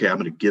 I'm like, okay, I'm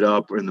going to get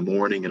up in the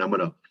morning and I'm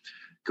going to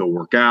go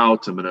work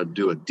out. I'm going to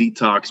do a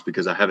detox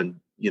because I haven't,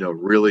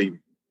 really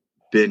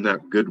been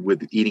that good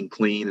with eating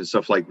clean and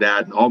stuff like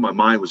that. And all my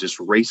mind was just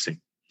racing.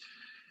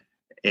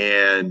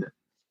 And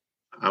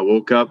I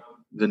woke up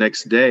the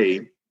next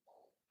day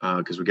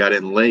because we got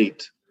in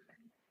late,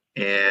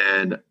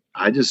 and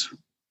I just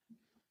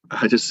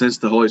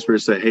sensed the Holy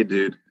Spirit say, "Hey,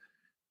 dude,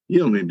 you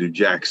don't need to do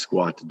jack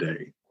squat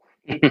today.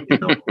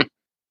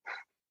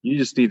 You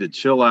just need to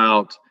chill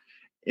out."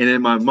 And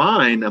in my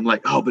mind, I'm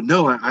like, "Oh, but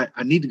no, I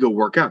need to go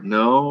work out."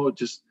 No,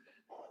 just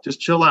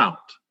chill out.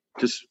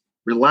 Just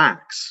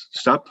relax.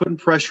 Stop putting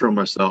pressure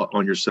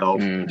on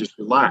yourself. And just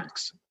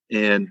relax.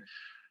 And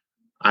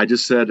I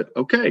just said,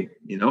 okay,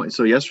 And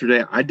so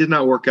yesterday I did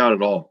not work out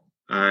at all.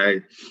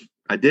 I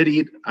did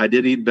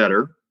eat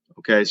better.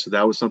 Okay. So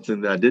that was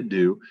something that I did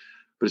do.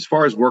 But as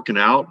far as working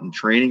out and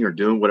training or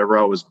doing what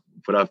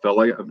I felt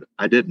like,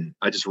 I didn't.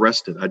 I just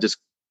rested. I just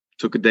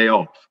took a day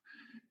off.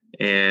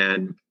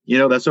 And,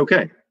 that's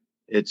okay.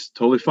 It's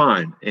totally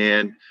fine.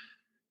 And,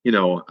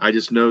 I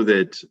just know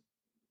that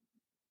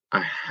I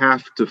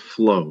have to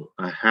flow.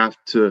 I have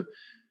to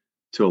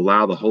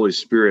allow the Holy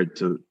Spirit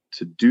to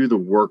do the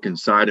work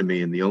inside of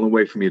me. And the only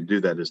way for me to do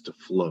that is to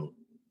flow.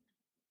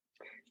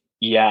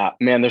 Yeah,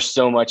 man, there's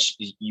so much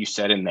you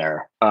said in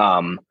there.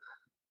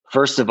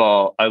 First of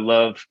all, I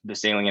love the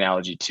sailing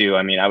analogy too.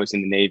 I mean, I was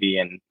in the Navy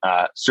and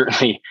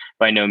certainly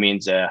by no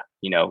means,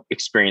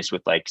 experienced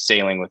with like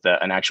sailing with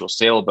an actual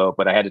sailboat,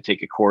 but I had to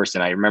take a course.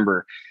 And I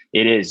remember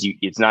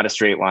it's not a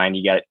straight line.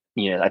 You got,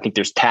 I think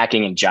there's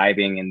tacking and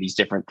jibing and these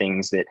different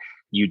things that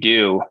you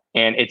do.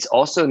 And it's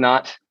also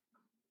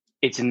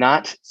it's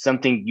not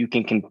something you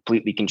can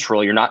completely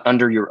control. You're not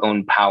under your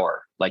own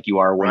power like you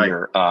are when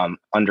you're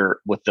under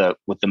with the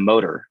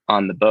motor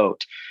on the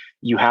boat.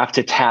 You have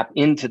to tap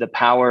into the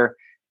power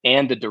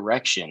and the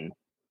direction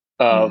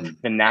of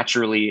the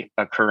naturally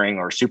occurring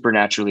or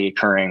supernaturally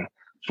occurring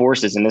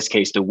forces, in this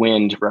case, the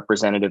wind,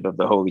 representative of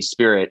the Holy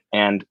Spirit.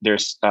 And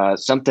there's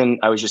something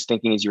I was just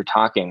thinking as you're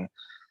talking.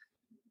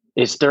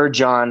 It's 3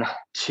 John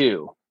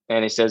 2.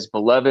 And it says,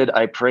 "Beloved,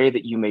 I pray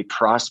that you may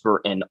prosper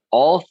in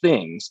all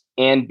things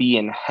and be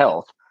in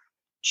health,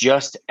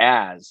 just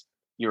as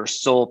your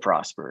soul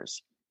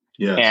prospers."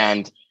 Yes.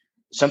 And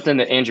something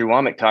that Andrew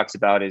Womack talks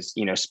about is,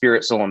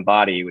 spirit, soul, and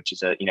body, which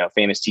is a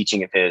famous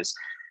teaching of his.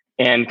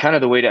 And kind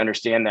of the way to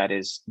understand that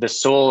is the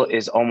soul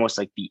is almost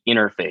like the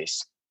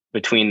interface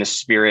between the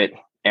spirit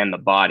and the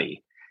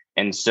body.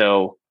 And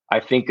so I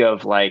think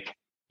of like,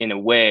 in a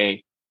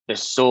way, the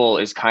soul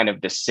is kind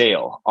of the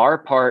sail. Our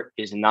part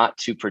is not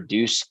to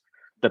produce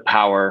the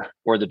power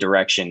or the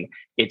direction.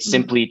 It's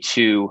simply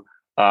to,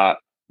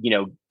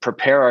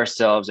 prepare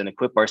ourselves and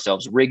equip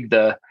ourselves, rig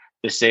the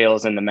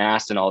sails and the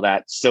mast and all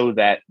that, so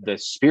that the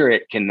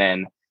spirit can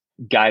then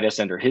guide us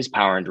under his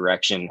power and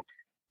direction.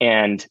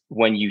 And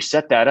when you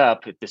set that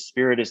up, if the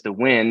spirit is the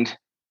wind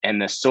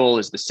and the soul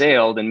is the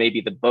sail, then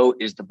maybe the boat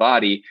is the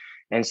body.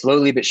 And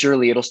slowly but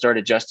surely, it'll start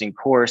adjusting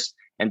course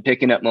and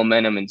picking up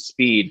momentum and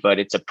speed. But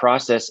it's a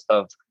process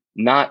of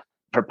not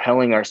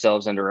propelling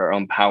ourselves under our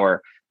own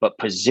power, but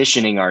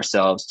positioning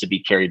ourselves to be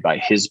carried by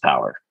his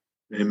power.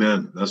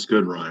 Amen. That's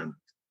good, Ryan.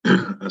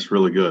 That's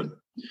really good.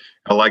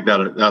 I like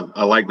that.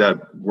 I like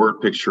that word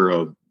picture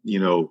of,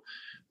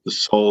 the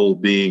soul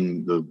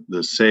being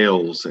the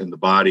sails and the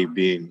body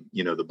being,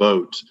 the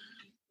boat,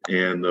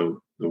 and the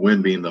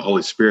wind being the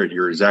Holy Spirit.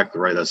 You're exactly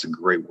right. That's a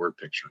great word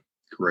picture.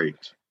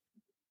 Great.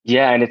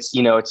 Yeah. And it's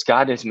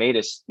God has made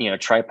us,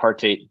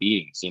 tripartite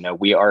beings.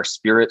 We are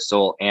spirit,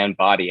 soul, and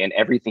body, and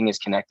everything is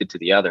connected to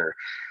the other.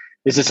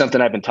 This is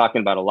something I've been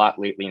talking about a lot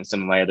lately in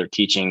some of my other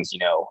teachings.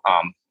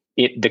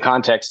 The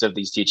context of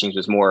these teachings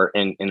was more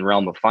in the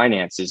realm of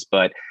finances,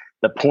 but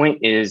the point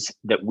is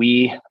that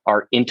we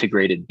are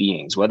integrated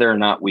beings, whether or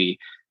not we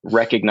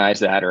recognize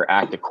that or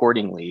act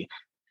accordingly.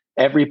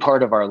 Every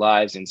part of our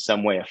lives in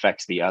some way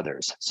affects the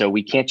others. So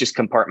we can't just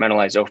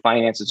compartmentalize,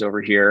 finances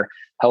over here,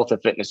 health and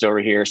fitness over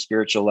here,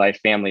 spiritual life,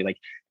 family. Like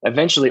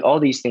eventually all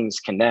these things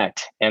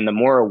connect. And the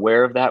more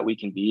aware of that we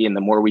can be, and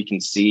the more we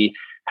can see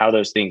how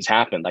those things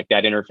happen, like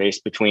that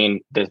interface between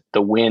the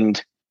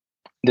wind,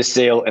 the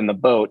sail, and the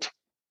boat,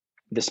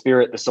 the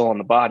spirit, the soul, and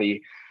the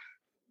body,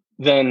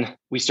 then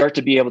we start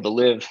to be able to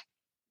live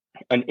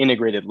an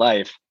integrated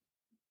life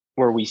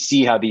where we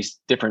see how these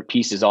different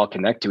pieces all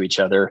connect to each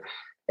other.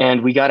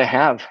 And we got to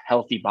have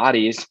healthy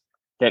bodies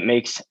that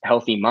makes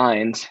healthy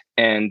minds,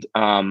 and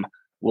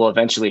will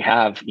eventually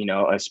have,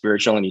 a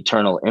spiritual and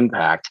eternal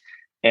impact.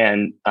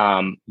 And,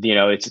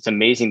 it's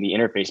amazing the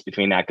interface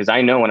between that. Because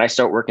I know when I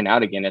start working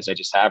out again, as I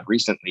just have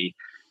recently,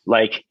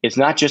 like it's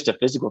not just a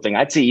physical thing.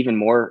 I'd say even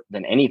more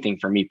than anything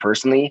for me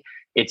personally,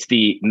 it's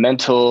the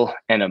mental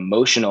and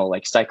emotional,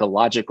 like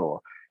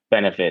psychological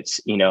benefits,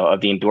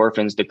 of the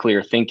endorphins, the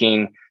clear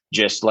thinking.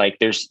 Just like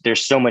there's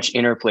so much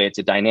interplay. It's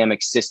a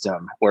dynamic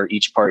system where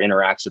each part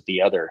interacts with the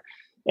other.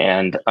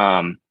 And,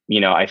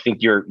 I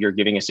think you're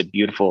giving us a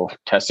beautiful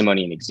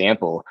testimony and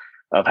example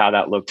of how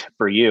that looked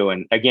for you.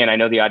 And again, I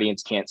know the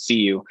audience can't see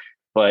you,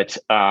 but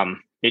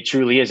it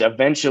truly is.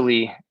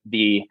 Eventually,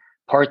 the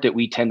part that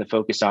we tend to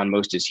focus on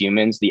most as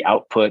humans, the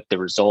output, the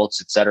results,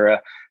 et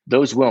cetera,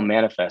 those will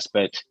manifest.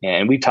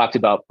 And we've talked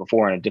about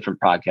before on a different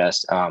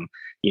podcast,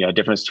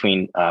 difference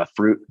between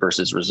fruit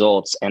versus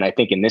results. And I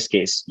think in this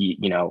case,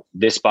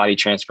 this body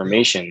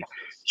transformation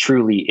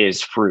truly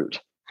is fruit.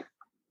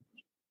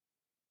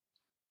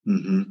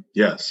 Mm-hmm.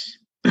 Yes.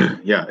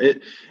 Yeah,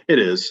 it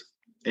is.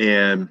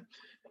 And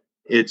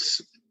it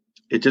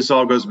just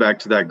all goes back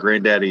to that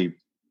granddaddy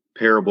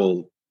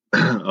parable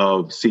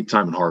of seed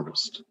time and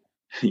harvest.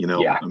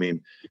 Yeah. I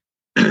mean,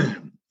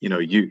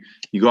 you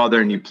go out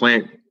there and you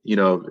plant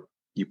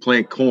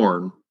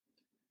corn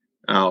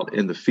out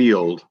in the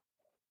field,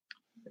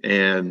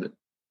 and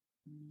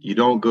you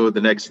don't go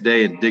the next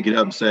day and dig it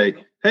up and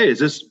say, hey, is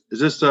this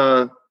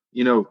still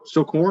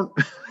corn?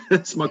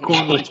 It's my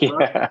corn.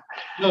 Yeah.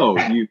 No,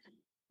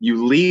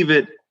 you leave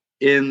it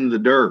in the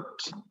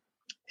dirt,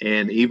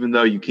 and even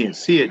though you can't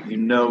see it,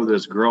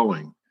 there's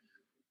growing.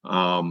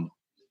 And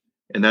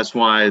that's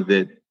why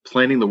that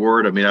planting the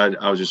word. I mean,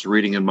 I was just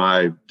reading in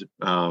my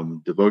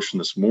devotion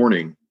this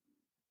morning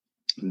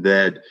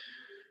that,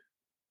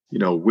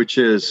 which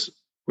is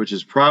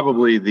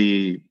probably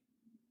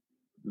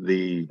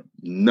the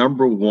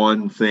number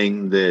one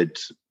thing that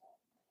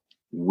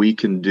we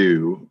can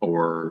do,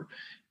 or,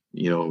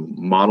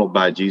 modeled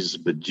by Jesus.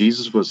 But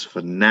Jesus was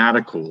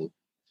fanatical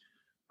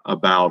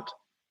about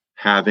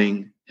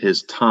having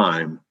his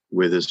time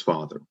with his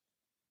Father.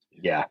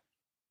 Yeah.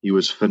 He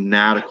was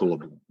fanatical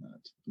about that.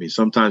 I mean,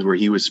 sometimes where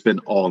he would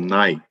spend all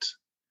night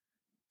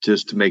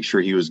just to make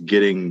sure he was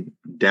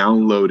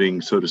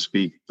downloading, so to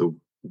speak,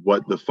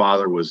 what the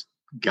Father was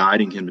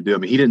guiding him to do. I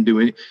mean, he didn't do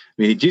any. I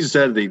mean, Jesus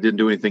said that he didn't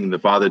do anything the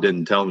Father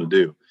didn't tell him to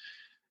do.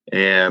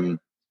 And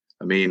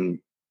I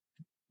mean,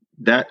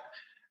 that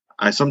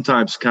I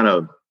sometimes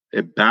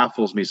it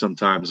baffles me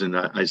sometimes, and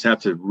I just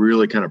have to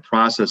really kind of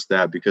process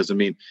that, because I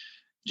mean,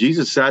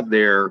 Jesus sat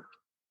there,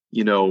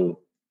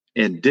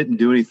 and didn't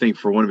do anything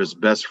for one of his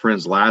best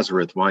friends,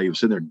 Lazarus, while he was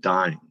sitting there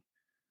dying.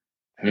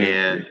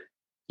 And,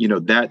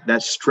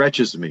 that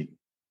stretches me,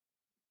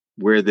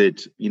 where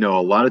that, a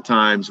lot of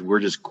times we're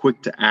just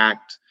quick to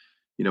act.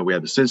 We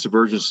have the sense of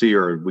urgency,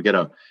 or we got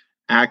to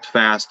act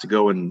fast to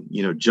go and,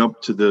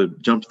 jump to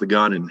the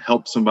gun and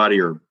help somebody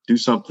or do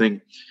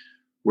something,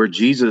 where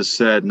Jesus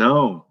said,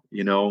 no,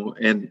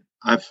 and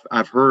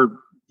I've heard,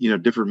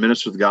 different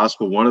ministers of the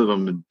gospel, one of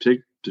them in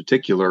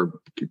particular,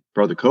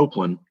 Brother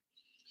Copeland,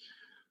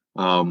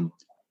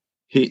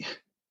 he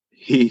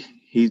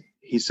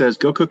says,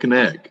 go cook an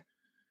egg.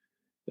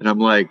 And I'm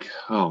like,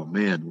 oh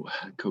man,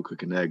 go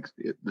cook an egg.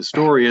 The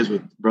story is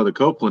with Brother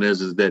Copeland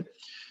is that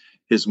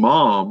his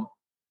mom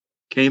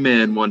came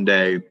in one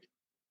day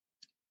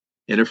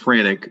in a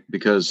frantic,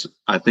 because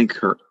I think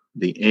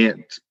the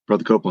aunt,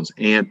 Brother Copeland's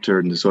aunt,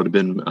 or this would have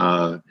been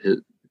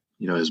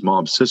his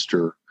mom's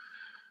sister,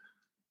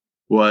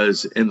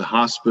 was in the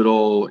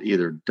hospital,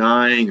 either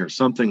dying or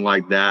something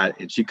like that.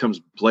 And she comes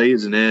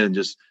blazing in and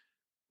just,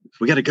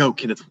 we got to go,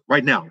 Kenneth,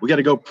 right now. We got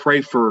to go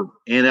pray for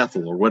Aunt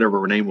Ethel, or whatever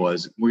her name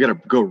was. We got to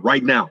go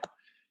right now.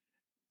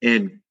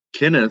 And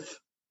Kenneth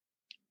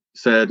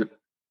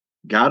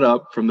got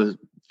up from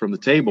the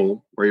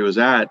table where he was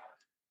at,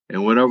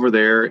 and went over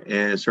there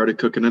and started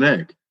cooking an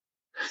egg.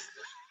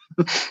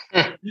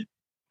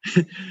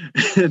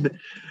 and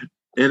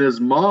his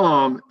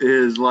mom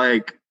is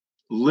like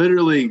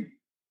literally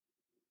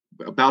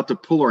about to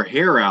pull her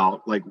hair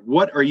out. Like,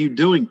 what are you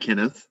doing,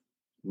 Kenneth?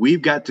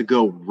 We've got to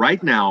go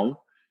right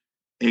now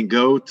and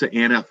go to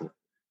Aunt Ethel.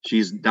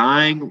 She's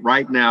dying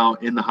right now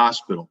in the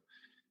hospital.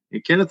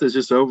 And Kenneth is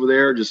just over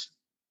there, just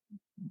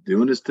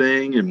doing his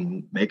thing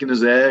and making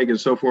his egg and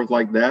so forth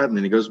like that. And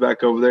then he goes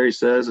back over there, he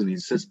says, and he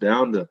sits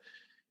down to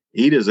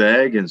eat his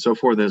egg and so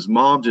forth. And his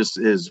mom just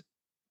is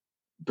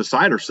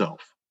beside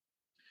herself.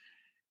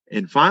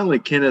 And finally,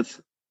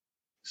 Kenneth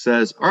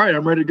says, all right,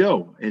 I'm ready to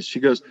go. And she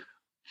goes,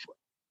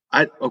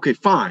 okay,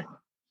 fine.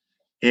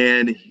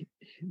 And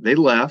they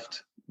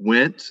left,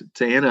 went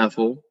to Aunt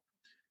Ethel,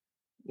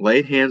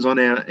 laid hands on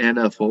Aunt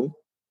Ethel,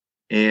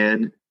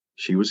 and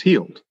she was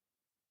healed.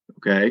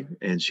 Okay.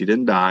 And she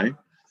didn't die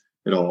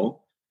at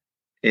all.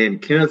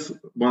 And Kenneth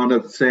wound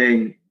up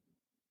saying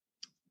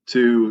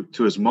to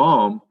his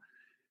mom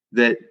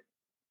that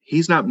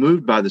he's not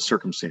moved by the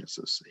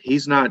circumstances.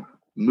 He's not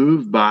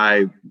moved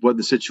by what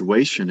the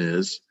situation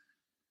is,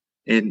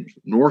 and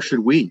nor should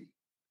we.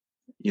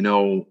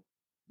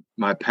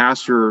 My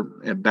pastor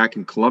back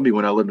in Columbia,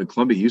 when I lived in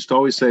Columbia, he used to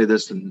always say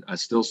this, and I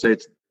still say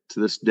it to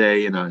this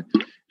day, and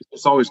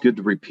it's always good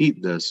to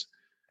repeat this,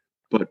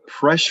 but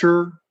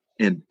pressure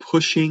and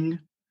pushing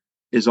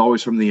is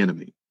always from the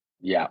enemy.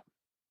 Yeah.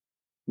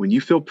 When you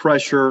feel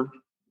pressure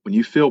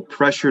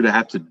to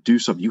have to do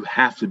something, you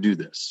have to do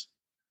this.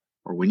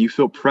 Or when you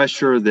feel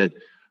pressure that,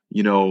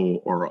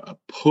 or a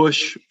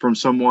push from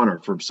someone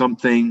or from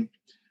something,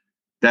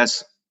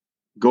 that's,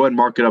 go ahead and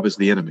mark it up as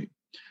the enemy.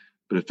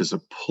 But if it's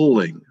a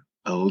pulling,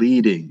 a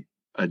leading,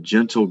 a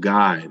gentle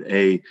guide,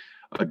 a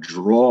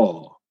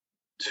draw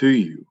to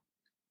you,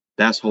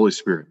 that's Holy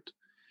Spirit.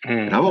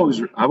 And I've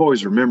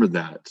always remembered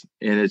that.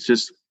 And it's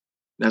just,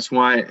 that's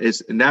why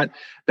and that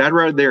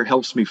right there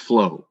helps me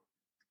flow,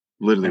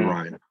 literally,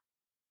 Ryan.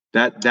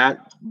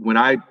 That when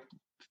I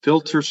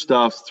filter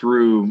stuff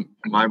through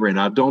my brain,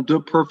 I don't do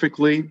it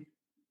perfectly.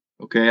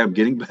 Okay. I'm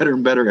getting better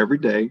and better every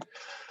day.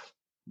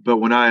 But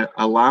when I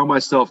allow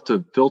myself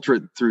to filter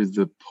it through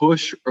the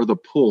push or the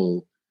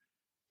pull,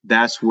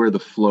 that's where the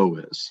flow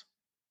is.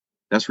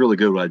 That's really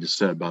good what I just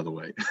said, by the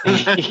way.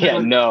 Yeah,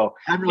 no.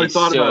 I haven't really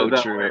thought about it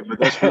that way, but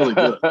that's really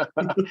good.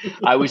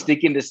 I was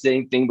thinking the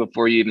same thing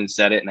before you even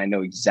said it, and I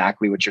know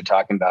exactly what you're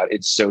talking about.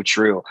 It's so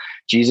true.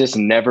 Jesus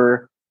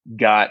never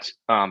got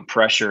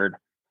pressured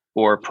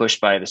or pushed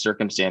by the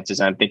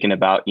circumstances. I'm thinking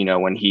about,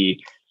 when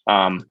he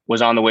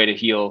was on the way to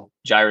heal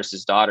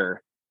Jairus's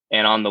daughter,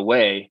 and on the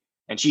way,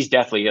 and she's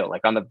deathly ill,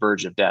 like on the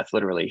verge of death,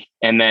 literally.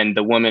 And then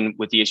the woman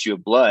with the issue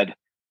of blood,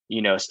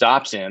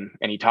 stops him,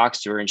 and he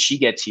talks to her, and she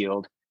gets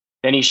healed.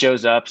 Then he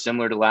shows up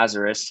similar to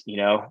Lazarus,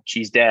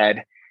 she's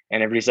dead,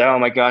 and everybody's like, oh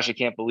my gosh, I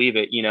can't believe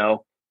it,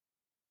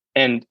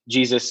 and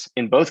Jesus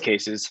in both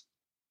cases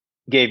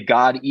gave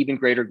God even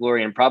greater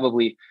glory, and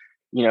probably,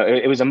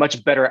 it was a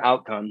much better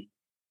outcome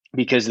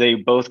because they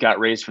both got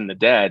raised from the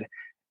dead.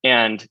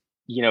 And,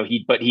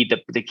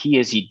 the key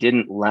is he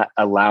didn't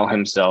allow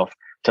himself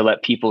to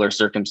let people or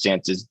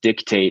circumstances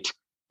dictate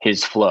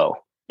his flow.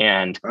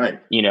 And, right.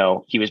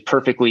 He was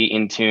perfectly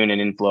in tune and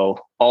in flow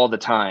all the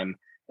time.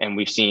 And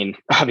we've seen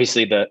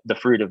obviously the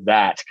fruit of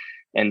that.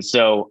 And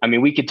so,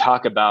 we could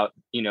talk about,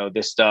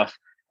 this stuff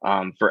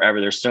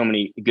forever. There's so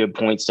many good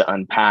points to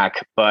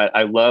unpack, but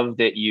I love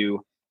that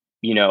you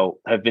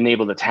have been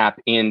able to tap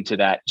into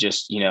that,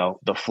 just,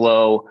 the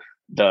flow,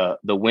 the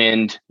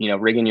wind,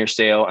 rigging your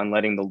sail and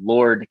letting the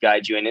Lord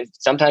guide you. And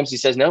sometimes he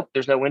says, nope,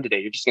 there's no wind today.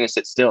 You're just going to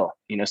sit still,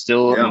 in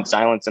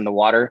silence in the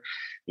water.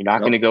 You're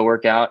not going to go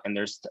work out. And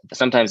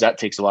sometimes that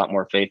takes a lot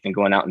more faith than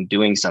going out and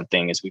doing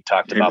something, as we've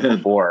talked about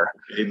before.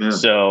 Amen.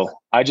 So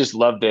I just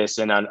love this.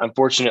 And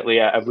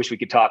unfortunately, I wish we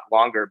could talk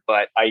longer,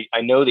 but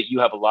I know that you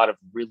have a lot of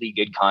really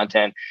good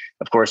content.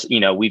 Of course,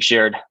 we've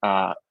shared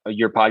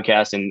your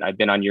podcast, and I've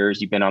been on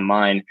yours, you've been on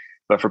mine.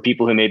 But for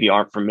people who maybe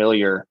aren't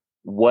familiar,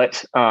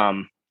 what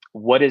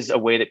is a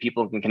way that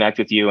people can connect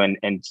with you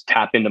and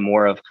tap into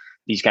more of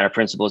these kind of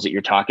principles that you're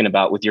talking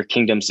about with your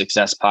Kingdom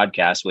Success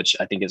podcast, which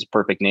I think is a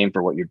perfect name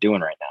for what you're doing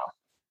right now?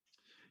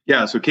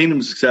 Yeah. So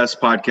Kingdom Success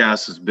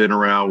podcast has been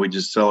around. We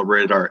just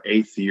celebrated our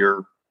 8th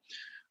year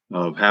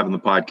of having the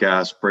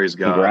podcast. Praise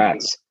God.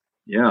 Congrats.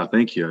 Yeah.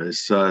 Thank you.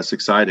 It's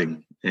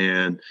exciting.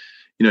 And,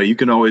 you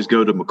can always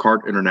go to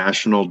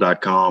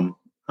mccartinternational.com.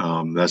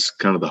 That's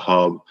kind of the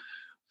hub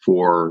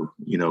for,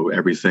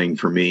 everything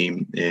for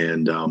me,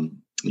 and,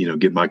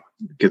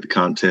 get the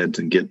content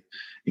and get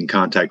in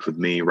contact with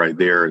me right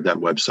there at that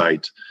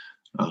website.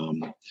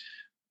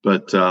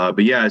 But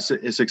yeah,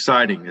 it's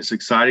exciting. It's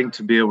exciting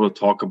to be able to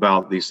talk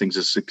about these things.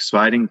 It's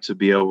exciting to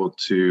be able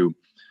to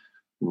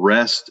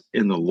rest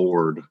in the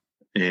Lord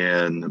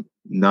and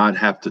not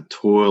have to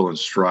toil and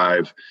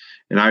strive.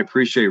 And I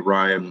appreciate,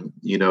 Ryan,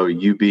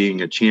 you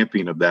being a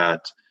champion of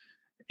that.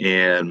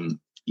 And,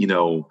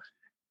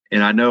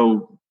 and I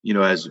know,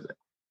 as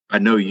I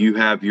know you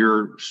have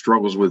your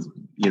struggles with,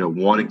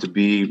 wanting to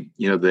be,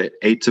 the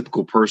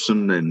atypical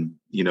person and,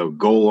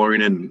 goal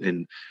oriented,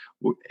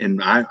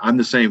 and I'm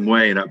the same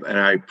way. And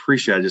I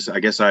appreciate, I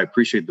guess I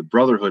appreciate the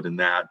brotherhood in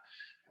that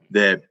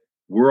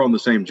we're on the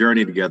same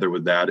journey together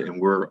with that,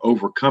 and we're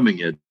overcoming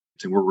it,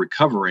 and we're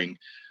recovering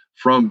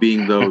from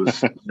being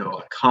those,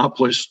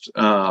 accomplished,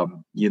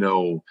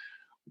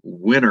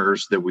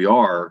 winners that we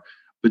are,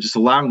 but just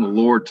allowing the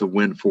Lord to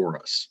win for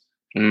us.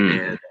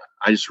 And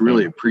I just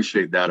really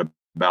appreciate that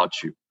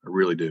about you. I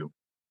really do.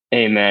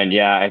 Amen.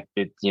 Yeah.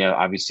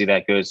 Obviously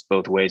that goes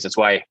both ways. That's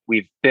why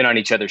we've been on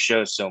each other's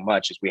shows so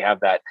much, is we have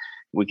that,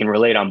 we can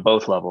relate on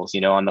both levels,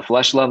 on the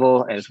flesh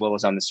level as well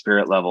as on the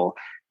spirit level.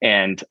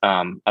 And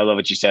I love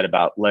what you said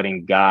about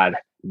letting God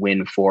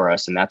win for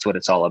us. And that's what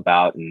it's all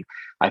about. And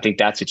I think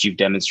that's what you've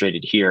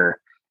demonstrated here.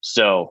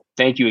 So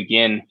thank you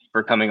again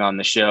for coming on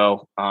the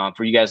show.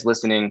 For you guys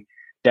listening,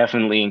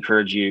 definitely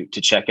encourage you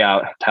to check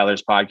out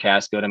Tyler's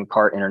podcast. Go to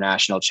McCart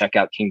International, check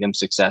out Kingdom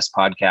Success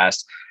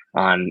podcast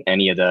on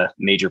any of the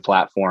major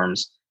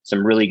platforms.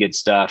 Some really good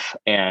stuff.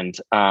 And,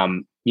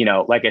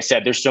 like I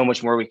said, there's so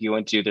much more we can go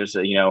into. There's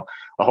a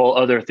whole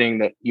other thing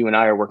that you and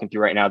I are working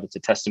through right now that's a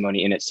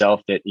testimony in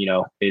itself that,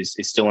 is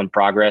still in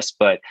progress.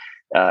 But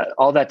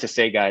all that to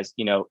say, guys,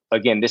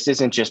 again, this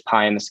isn't just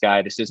pie in the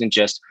sky. This isn't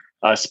just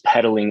us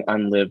peddling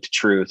unlived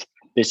truth.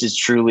 This is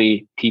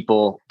truly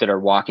people that are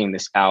walking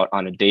this out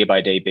on a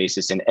day-by-day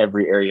basis in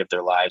every area of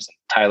their lives. And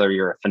Tyler,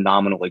 you're a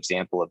phenomenal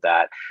example of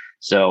that.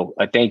 So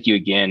thank you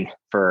again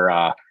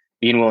for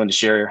being willing to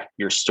share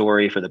your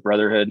story, for the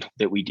brotherhood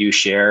that we do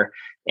share.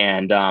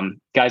 And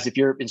guys, if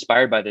you're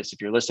inspired by this,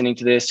 if you're listening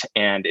to this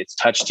and it's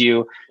touched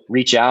you,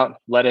 reach out,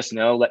 let us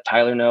know, let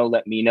Tyler know,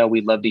 let me know.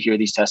 We'd love to hear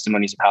these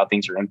testimonies of how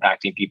things are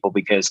impacting people,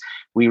 because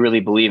we really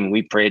believe, and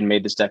we prayed and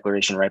made this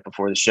declaration right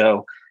before the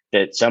show,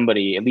 that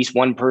somebody, at least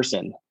one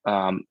person,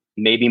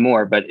 maybe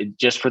more, but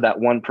just for that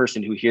one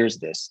person who hears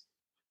this,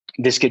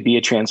 this could be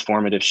a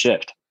transformative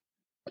shift.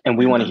 And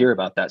we want to hear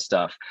about that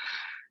stuff.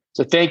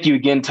 So thank you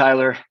again,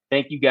 Tyler.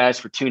 Thank you guys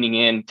for tuning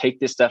in. Take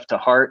this stuff to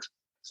heart.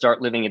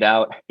 Start living it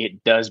out.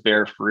 It does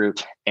bear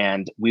fruit.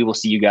 And we will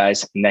see you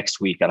guys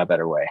next week on A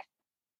Better Way.